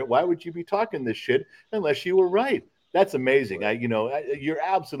accurate. Why would you be talking this shit unless you were right? That's amazing. You're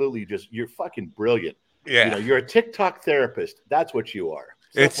absolutely you're fucking brilliant. Yeah. You're a TikTok therapist. That's what you are.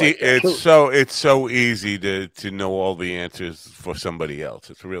 It's so easy to know all the answers for somebody else.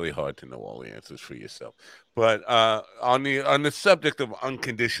 It's really hard to know all the answers for yourself. But on the subject of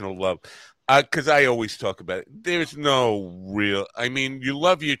unconditional love, because I always talk about it, there's no real. I mean, you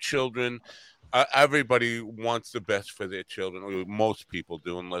love your children. Everybody wants the best for their children, or most people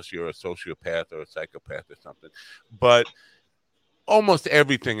do, unless you're a sociopath or a psychopath or something. But almost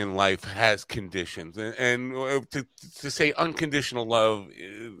everything in life has conditions, and to say unconditional love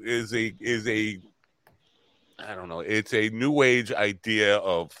is a I don't know. It's a new age idea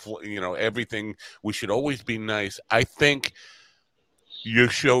of everything. We should always be nice. I think you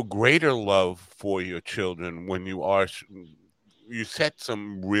show greater love for your children when you set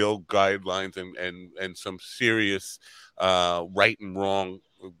some real guidelines and some serious right and wrong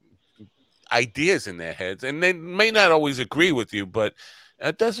ideas in their heads. And they may not always agree with you, but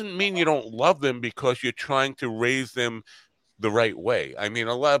that doesn't mean you don't love them because you're trying to raise them the right way. I mean,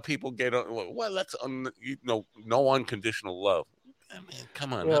 a lot of people get, well, that's no unconditional love. I mean,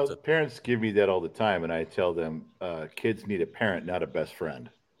 come on. Well, parents give me that all the time, and I tell them kids need a parent, not a best friend.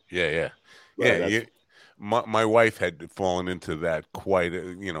 Yeah. My wife had fallen into that quite,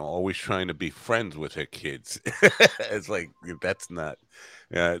 always trying to be friends with her kids. It's like, that's not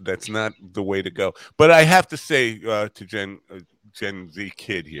the way to go. But I have to say to Gen Z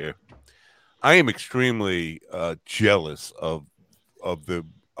kid here, I am extremely jealous of the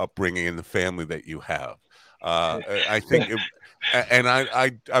upbringing and the family that you have. I think,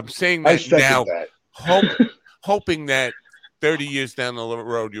 I'm saying that now, hoping that 30 years down the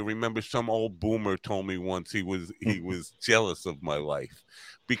road, you remember some old boomer told me once he was jealous of my life,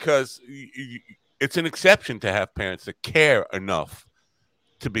 because it's an exception to have parents that care enough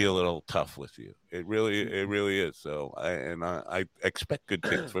to be a little tough with you. It really is. So I expect good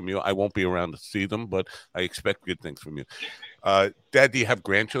things from you. I won't be around to see them, but I expect good things from you. Dad, do you have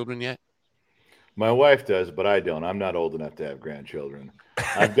grandchildren yet? My wife does, but I don't. I'm not old enough to have grandchildren.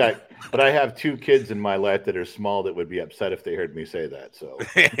 But I have 2 kids in my life that are small that would be upset if they heard me say that. So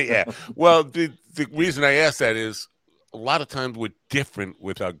yeah. Well, the reason I ask that is a lot of times we're different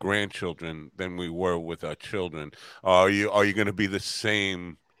with our grandchildren than we were with our children. Are you going to be the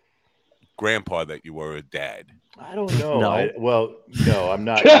same grandpa that you were a dad? I don't know. No. No, I'm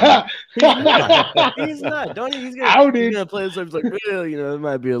not. He's not. Don't he's gonna play something like, well, it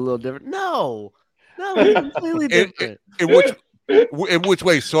might be a little different. No, he's completely different. In which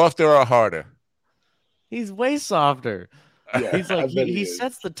way, softer or harder? He's way softer. Yeah, He's like I bet he is.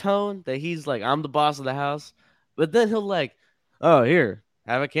 sets the tone that he's like, I'm the boss of the house, but then he'll like, oh, here,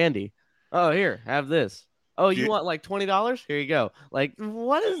 have a candy. Oh, here, have this. Oh, you Yeah. want like $20? Here you go. Like,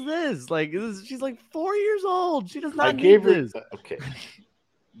 what is this? Like, she's like 4 years old. She does I not gave need her this. okay.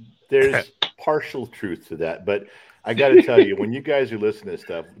 There's partial truth to that, but I got to tell you, when you guys are listening to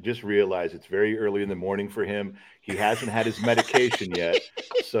stuff, just realize it's very early in the morning for him. He hasn't had his medication yet,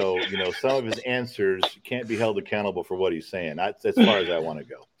 so some of his answers can't be held accountable for what he's saying. That's as far as I want to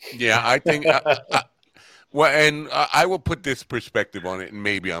go. Yeah, I think. Well, and I will put this perspective on it, and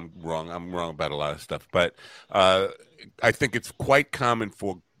maybe I'm wrong. I'm wrong about a lot of stuff, but I think it's quite common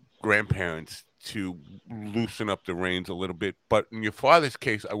for grandparents to loosen up the reins a little bit. But in your father's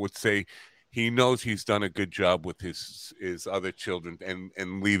case, I would say he knows he's done a good job with his other children,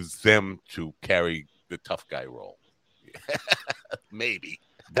 and leaves them to carry the tough guy role. Maybe.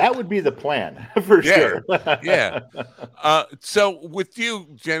 That would be the plan for sure. Yeah. So with you,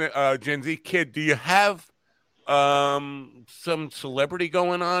 Gen Z kid, do you have some celebrity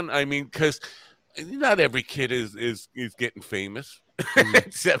going on? I mean, because not every kid is getting famous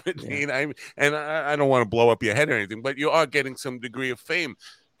at 17. Yeah. I don't want to blow up your head or anything, but you are getting some degree of fame.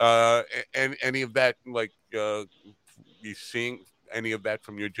 And any of that, like you seeing any of that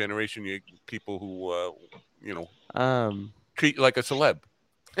from your generation? You people who treat you like a celeb.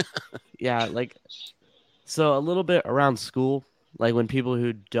 Yeah, like, so a little bit around school, like when people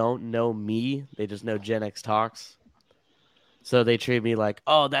who don't know me, they just know GenX Talks. So they treat me like,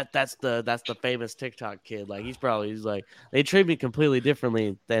 oh, that's the famous TikTok kid. Like he's like, they treat me completely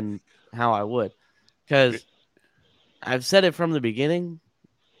differently than how I would. Because I've said it from the beginning,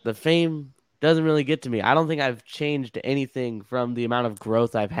 the fame doesn't really get to me. I don't think I've changed anything from the amount of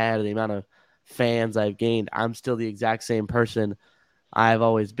growth I've had, the amount of fans I've gained. I'm still the exact same person I've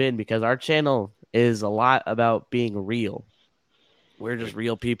always been, because our channel is a lot about being real. We're just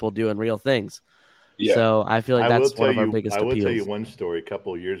real people doing real things. Yeah. So I feel like that's one of our I biggest will tell you appeals. one story. A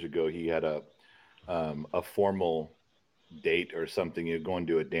couple of years ago, he had a formal date or something. You're going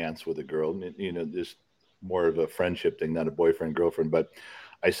to a dance with a girl, and just more of a friendship thing, not a boyfriend girlfriend. But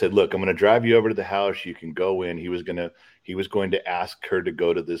I said, look, I'm going to drive you over to the house. You can go in. He was going to ask her to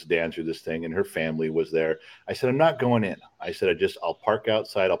go to this dance or this thing, and her family was there. I said, I'm not going in. I said, I'll park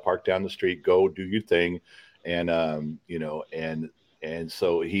outside. I'll park down the street. Go do your thing, and and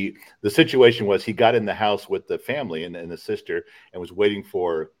so the situation was he got in the house with the family and the sister and was waiting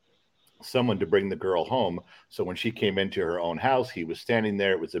for someone to bring the girl home. So when she came into her own house, he was standing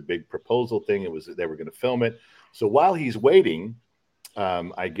there. It was a big proposal thing. They were going to film it. So while he's waiting,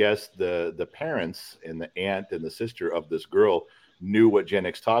 I guess the parents and the aunt and the sister of this girl knew what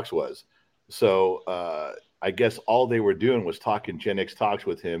GenX Talks was. So I guess all they were doing was talking GenX Talks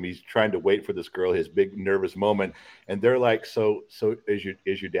with him. He's trying to wait for this girl, his big nervous moment. And they're like, so is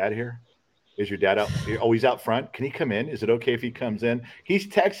your dad here? Is your dad out? Oh, he's out front. Can he come in? Is it okay if he comes in? He's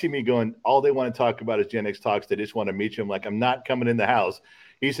texting me going, all they want to talk about is GenX Talks. They just want to meet you. I'm like, I'm not coming in the house.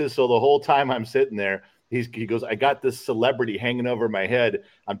 He says, so the whole time I'm sitting there, he goes, I got this celebrity hanging over my head.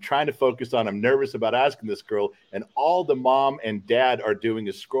 I'm trying to focus on, I'm nervous about asking this girl. And all the mom and dad are doing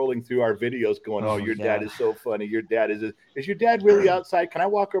is scrolling through our videos going, oh, your dad is so funny. Your dad is your dad really outside? Can I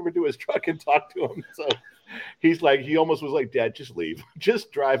walk over to his truck and talk to him? So he's like, he almost was like, Dad, just leave,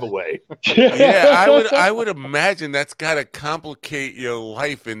 just drive away. Yeah, I would imagine that's got to complicate your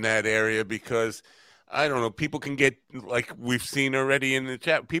life in that area, because I don't know, people can get, like we've seen already in the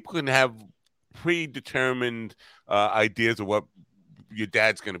chat, people can have predetermined ideas of what your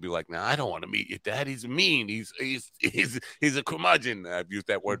dad's going to be like. Now, I don't want to meet your dad. He's mean. He's a curmudgeon. I've used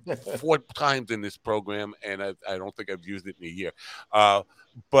that word 4 times in this program, and I don't think I've used it in a year.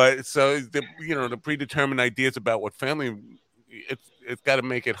 But so the predetermined ideas about what family, it's got to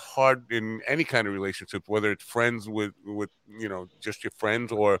make it hard in any kind of relationship, whether it's friends with just your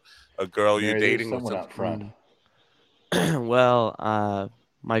friends or a girl Mary, you're dating or someone something. out front. Well,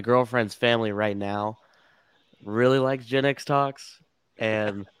 my girlfriend's family right now really likes GenX Talks.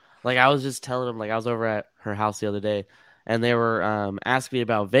 And like I was just telling them, like I was over at her house the other day, and they were asking me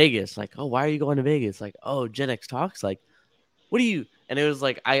about Vegas. Like, oh, why are you going to Vegas? Like, oh, GenX Talks. Like, what do you? And it was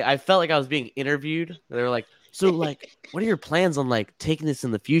like I felt like I was being interviewed. They were like, so like, what are your plans on like taking this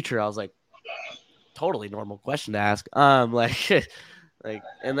in the future? I was like, totally normal question to ask. Like,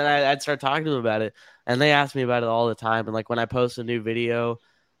 and then I'd start talking to them about it, and they ask me about it all the time. And like when I post a new video,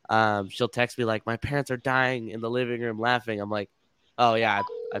 she'll text me like, my parents are dying in the living room laughing. I'm like, oh yeah,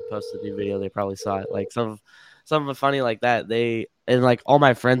 I posted a new video. They probably saw it. Like some of the funny like that. And like all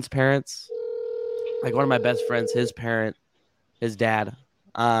my friends' parents, like one of my best friends, his parent his dad.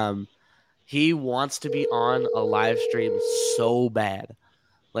 He wants to be on a live stream so bad.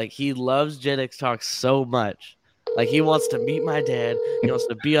 Like, he loves GenX Talk so much. Like, he wants to meet my dad. He wants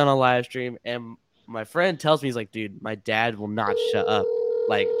to be on a live stream. And my friend tells me, he's like, dude, my dad will not shut up.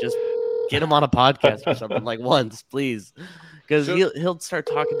 Like, just get him on a podcast or something, like, once, please. Because he'll start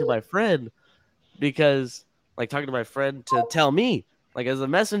talking to my friend talking to my friend to tell me, like, as a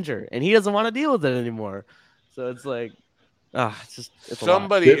messenger. And he doesn't want to deal with it anymore. So it's like, it's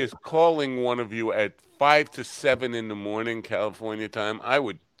somebody is calling one of you at 5 to 7 in the morning, California time. I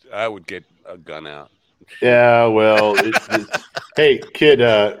would get a gun out. Yeah, well, hey, kid,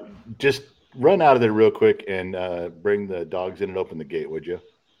 just run out of there real quick and bring the dogs in and open the gate, would you?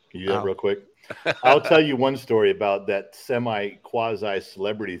 Can you do that real quick? I'll tell you one story about that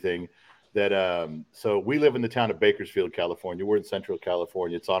semi-quasi-celebrity thing. So we live in the town of Bakersfield, California. We're in Central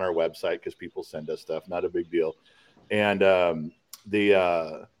California. It's on our website because people send us stuff. Not a big deal. And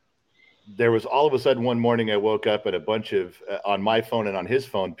there was all of a sudden one morning I woke up and a bunch of on my phone and on his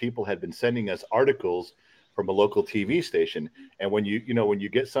phone, people had been sending us articles from a local TV station. And when you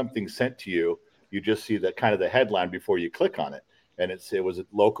get something sent to you, you just see the kind of the headline before you click on it. And it was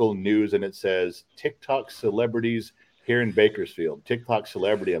local news, and it says TikTok celebrities here in Bakersfield. TikTok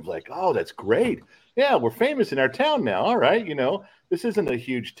celebrity. I was like, oh, that's great. Yeah, we're famous in our town now. All right, this isn't a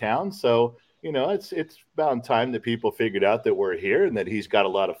huge town, so it's about time that people figured out that we're here and that he's got a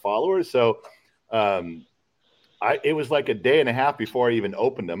lot of followers. So it was like a day and a half before I even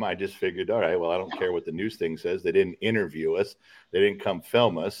opened them. I just figured, all right, well, I don't care what the news thing says. They didn't interview us. They didn't come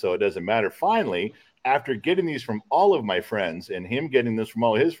film us, so it doesn't matter. Finally, after getting these from all of my friends and him getting this from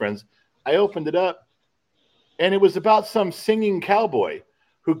all of his friends, I opened it up, and it was about some singing cowboy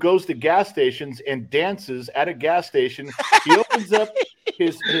who goes to gas stations and dances at a gas station. He opens up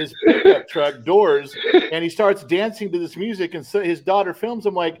his pickup truck doors, and he starts dancing to this music, and so his daughter films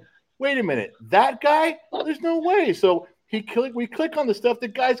him. Like, wait a minute, that guy? There's no way. So we click on the stuff. The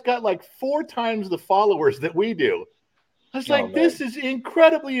guy's got like 4 times the followers that we do. I was like, this is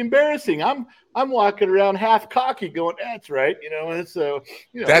incredibly embarrassing. I'm walking around half cocky going, that's right. And so,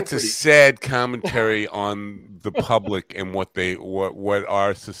 that's a sad commentary on the public and what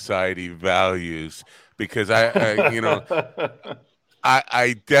our society values, because I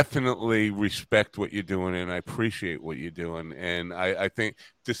definitely respect what you're doing, and I appreciate what you're doing. And I think,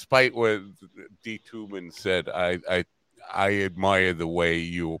 despite what D. Tubman said, I admire the way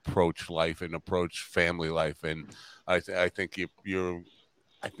you approach life and approach family life, and I think you're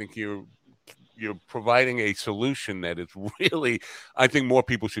providing a solution that is really, I think more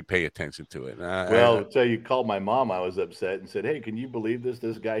people should pay attention to it. I'll tell you, called my mom. I was upset and said, hey, can you believe this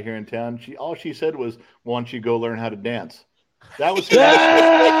guy here in town? All she said was, why don't you go learn how to dance? That was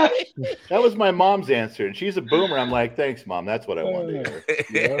that was my mom's answer, and she's a boomer. I'm like, thanks, Mom. That's what I wanted to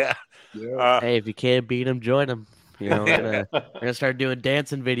hear. Yeah. Hey, if you can't beat them, join them. We're gonna start doing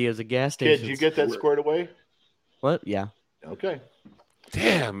dancing videos at gas stations. Did you get that squared away? What? Yeah. Okay.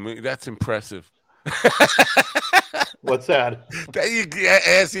 Damn, that's impressive. What's that? That you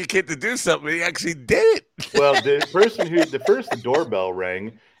asked your kid to do something, he actually did it. Well, the doorbell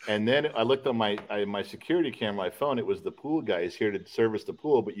rang, and then I looked on my security camera, my phone. It was the pool guy. He's here to service the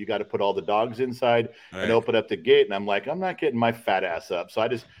pool, but you got to put all the dogs inside and open up the gate. And I'm like, I'm not getting my fat ass up. So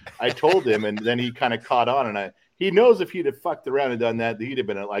I told him, and then he kind of caught on, and he knows if he'd have fucked around and done that, he'd have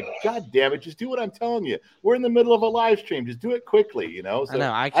been like, God damn it, just do what I'm telling you. We're in the middle of a live stream. Just do it quickly, So I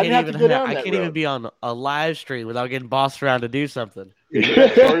know. I can't even be on a live stream without getting bossed around to do something.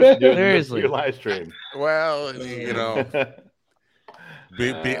 Seriously. Your live stream. Well, again,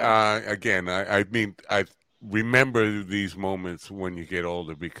 I mean, I remember these moments when you get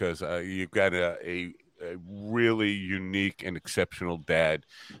older, because you've got a really unique and exceptional dad.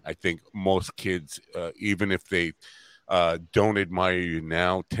 I think most kids, even if they don't admire you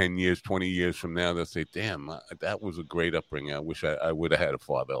now, 10 years, 20 years from now, they'll say, damn, that was a great upbringing. I wish I would have had a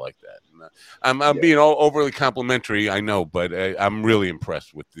father like that. And, I'm being overly complimentary, I know, but I'm really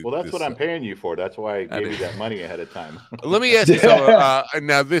impressed with Well, that's what I'm paying you for. That's why I gave you that money ahead of time. Let me ask you something.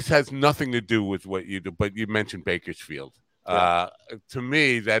 Now, this has nothing to do with what you do, but you mentioned Bakersfield. Yeah. To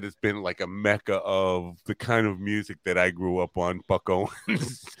me, that has been like a mecca of the kind of music that I grew up on. Buck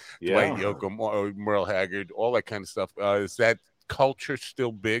Owens, Dwight Yoakam, Merle Haggard, all that kind of stuff. Is that culture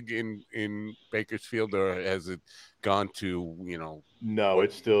still big in Bakersfield, or has it gone to, No,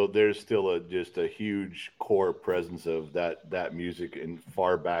 there's still just a huge core presence of that music, and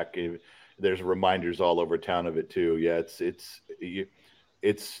far back. There's reminders all over town of it too. Yeah,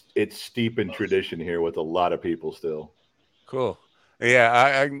 it's steep in tradition here with a lot of people still. Cool.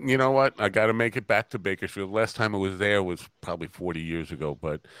 Yeah, you know what? I got to make it back to Bakersfield. Last time I was there was probably 40 years ago,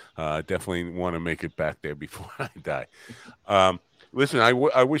 but definitely want to make it back there before I die. Um, listen, I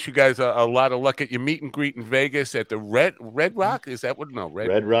wish you guys a lot of luck at your meet and greet in Vegas at the Red Rock. Is that what? No,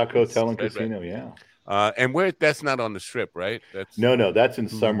 Red Rock Hotel and Red. Casino, yeah. And where that's not on the Strip, right? That's No, that's in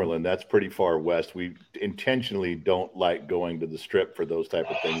Summerlin. That's pretty far west. We intentionally don't like going to the Strip for those type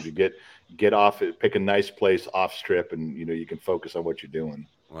of things. You get off, pick a nice place off Strip, and you can focus on what you're doing.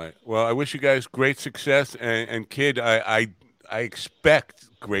 right. Well, I wish you guys great success, and kid, I expect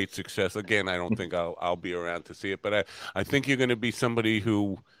great success. Again, I don't think I'll be around to see it, but I think you're going to be somebody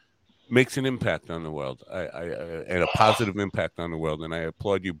who makes an impact on the world, and a positive impact on the world. And I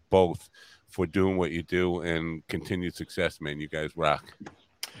applaud you both for doing what you do and continued success, man. You guys rock.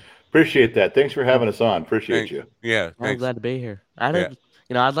 Appreciate that. Thanks for having us on. Appreciate you. Yeah, I'm glad to be here. Yeah.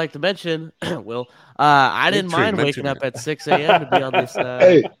 I'd like to mention, Will, I didn't mind waking up at 6 a.m. to be on this.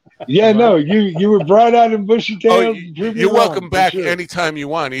 Hey, yeah, no, you were brought out in bushy tails. You're welcome back anytime you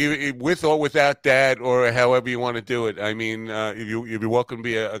want, with or without Dad, or however you want to do it. I mean, you're welcome to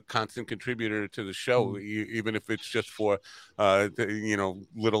be a constant contributor to the show, even if it's just for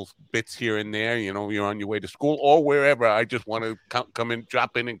little bits here and there. You're on your way to school or wherever. I just want to come in,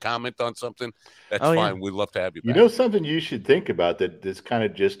 drop in, and comment on something. That's fine. Yeah. We'd love to have you back. Something you should think about that's kind of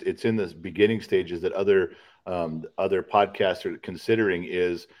it's in this beginning stages that other podcasts are considering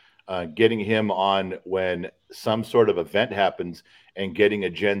is getting him on when some sort of event happens and getting a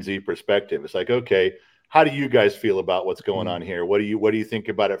Gen Z perspective. It's like, okay, how do you guys feel about what's going on here? What do you think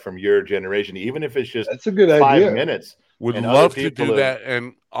about it from your generation? Even if it's just that's a good 5 idea. minutes. Would love to do that,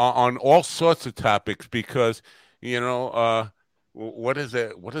 and on all sorts of topics, because what does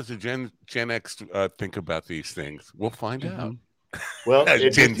the Gen X think about these things? We'll find out. Well,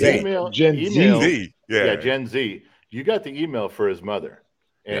 Gen Z. Gen Z. Yeah, Gen Z. You got the email for his mother.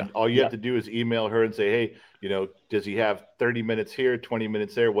 And all you have to do is email her and say, hey, does he have 30 minutes here, 20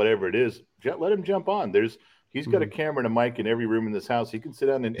 minutes there, whatever it is, let him jump on. He's got a camera and a mic in every room in this house. He can sit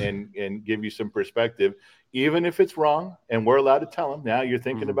down and give you some perspective, even if it's wrong. And we're allowed to tell him, now you're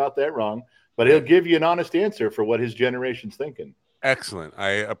thinking about that wrong, but he'll give you an honest answer for what his generation's thinking. Excellent. I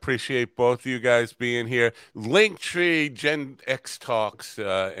appreciate both of you guys being here. Linktree, Gen X Talks,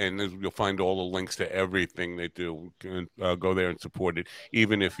 and you'll find all the links to everything they do. Go there and support it,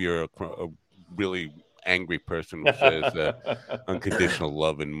 even if you're a really angry person who says unconditional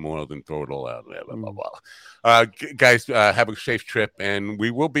love and more than throw it all out. Blah, blah, blah. Guys, have a safe trip, and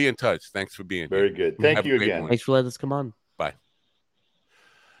we will be in touch. Thanks for being here. Very good. Thank you again. Morning. Thanks for letting us come on. Bye.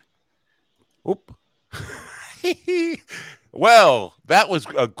 Oop. Well, that was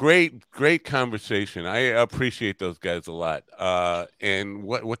a great conversation. I appreciate those guys a lot. And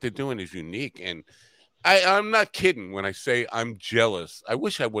what they're doing is unique. And I'm not kidding when I say I'm jealous. I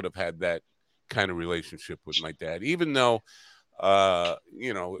wish I would have had that kind of relationship with my dad, even though,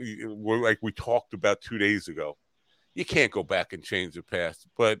 we're like we talked about 2 days ago. You can't go back and change the past,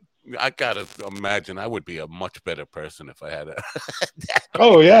 but I got to imagine I would be a much better person if I had a dad.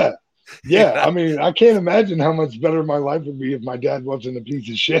 Oh, yeah. Yeah, I mean, I can't imagine how much better my life would be if my dad wasn't a piece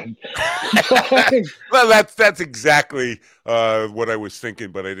of shit. Well, that's exactly what I was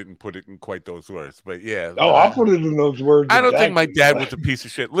thinking, but I didn't put it in quite those words. But yeah. I'll put it in those words. I don't think my dad was a piece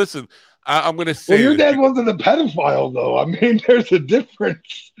of shit. Listen, I'm going to say. Well, your dad wasn't a pedophile, though. I mean, there's a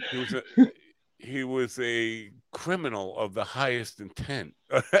difference. He was a criminal of the highest intent.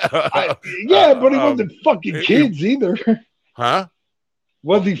 But he wasn't fucking kids either. Huh?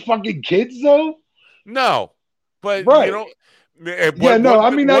 Was he fucking kids though? No, but right.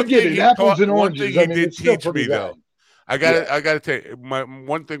 I mean, I get it. Apples and oranges. One thing he did teach me, though. I gotta tell you,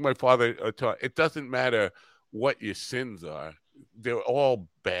 one thing my father taught: it doesn't matter what your sins are; they're all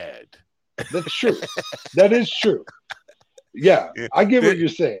bad. That's true. That is true. Yeah, I get what you're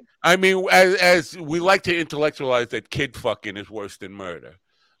saying. I mean, as we like to intellectualize that kid fucking is worse than murder,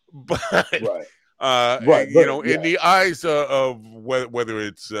 but right. In the eyes of whether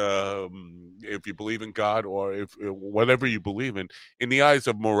it's if you believe in God or if whatever you believe in the eyes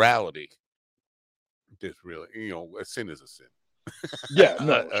of morality, this really, a sin is a sin. Yeah,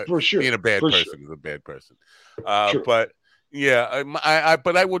 no, for sure. Being a bad person is a bad person. But yeah,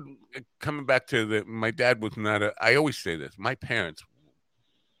 but I would, coming back to my dad was not I always say this, my parents,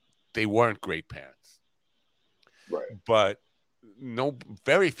 they weren't great parents. Right. But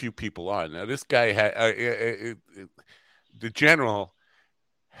very few people are. Now, this guy had the general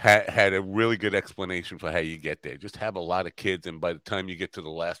had a really good explanation for how you get there. Just have a lot of kids, and by the time you get to the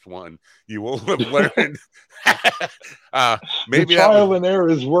last one, you will have learned. Maybe the trial and error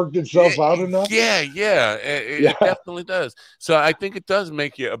has worked itself out enough. Yeah, it definitely does. So I think it does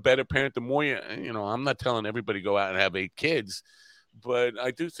make you a better parent. The more I'm not telling everybody go out and have 8 kids, but I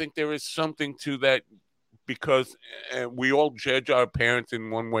do think there is something to that, because we all judge our parents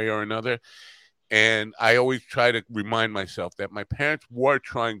in one way or another. And I always try to remind myself that my parents were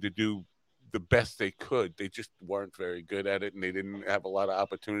trying to do the best they could. They just weren't very good at it, and they didn't have a lot of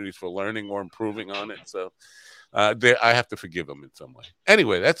opportunities for learning or improving on it. So I have to forgive them in some way.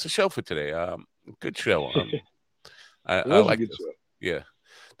 Anyway, that's the show for today. Good show. I like this. Show. Yeah.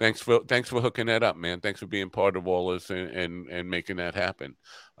 Thanks for hooking that up, man. Thanks for being part of all this and making that happen.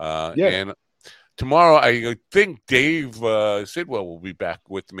 And tomorrow, I think Dave Sidwell will be back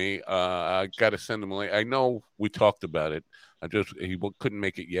with me. I got to send him a link. I know we talked about it. He couldn't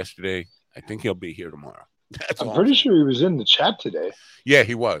make it yesterday. I think he'll be here tomorrow. I'm pretty sure he was in the chat today. Yeah,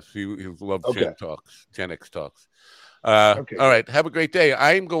 he was. He loved GenX Talks. Okay. All right. Have a great day.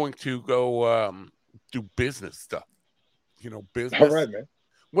 I'm going to go do business stuff. Business. All right, man.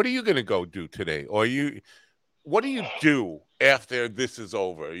 What are you going to go do today? Or what do you do after this is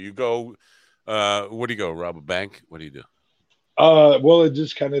over? You go... what do you go, rob a bank? What do you do? Well, it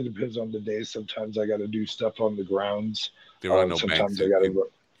just kind of depends on the day. Sometimes I got to do stuff on the grounds. There are no banks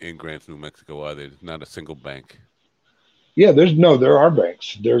in Grants, New Mexico, are there? There's not a single bank. Yeah, there are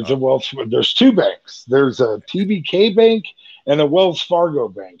banks. There's there's 2 banks. There's a TBK bank and a Wells Fargo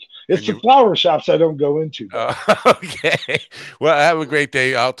bank. It's the flower shops I don't go into. Okay. Well, have a great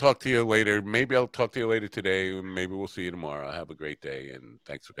day. I'll talk to you later. Maybe I'll talk to you later today. Maybe we'll see you tomorrow. Have a great day, and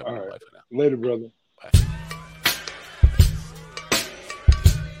thanks for coming. All right. Bye for now. Later, brother. Bye.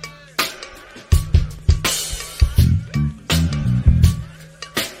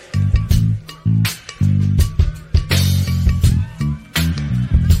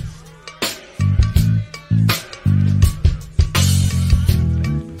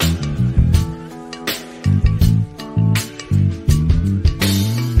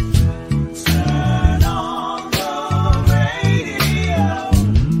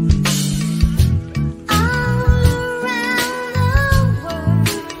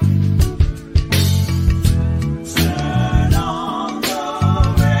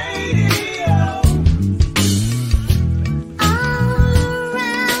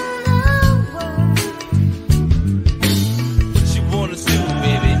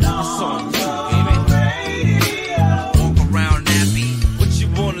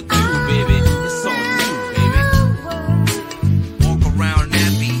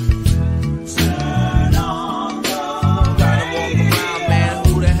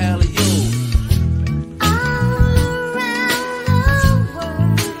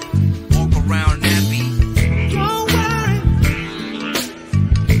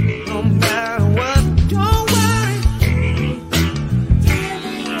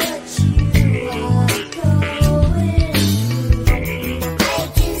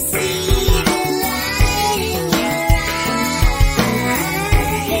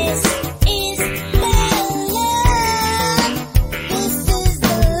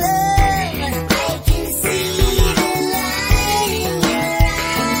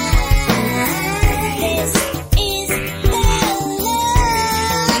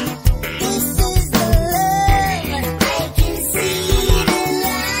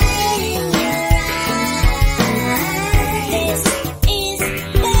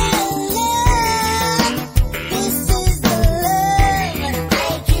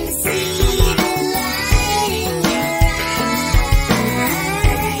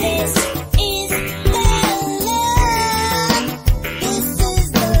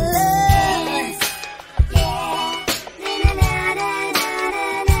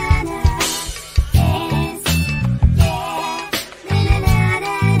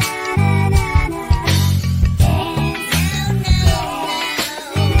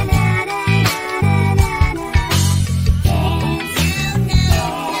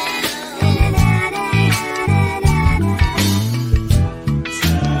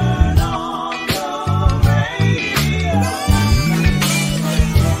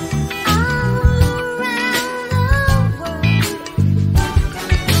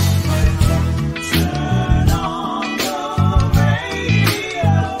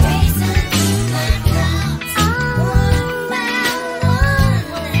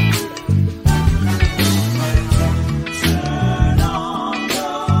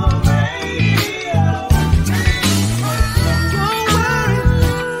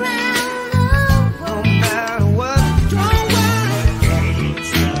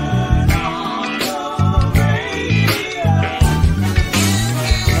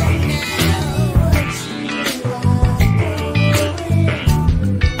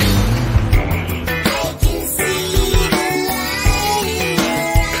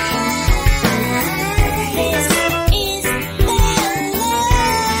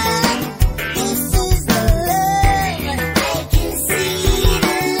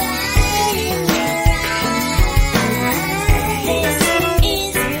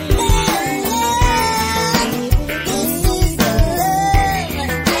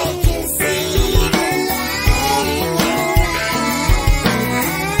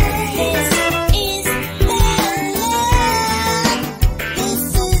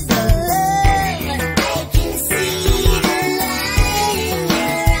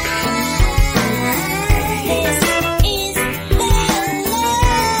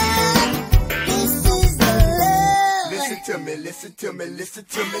 to me, listen to me, listen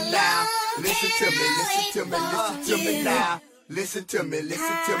to me now. Listen to me, listen to me, listen to me now. Listen to me,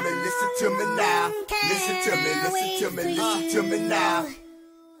 listen to me, listen to me now. Listen to me, listen to me, listen to me now.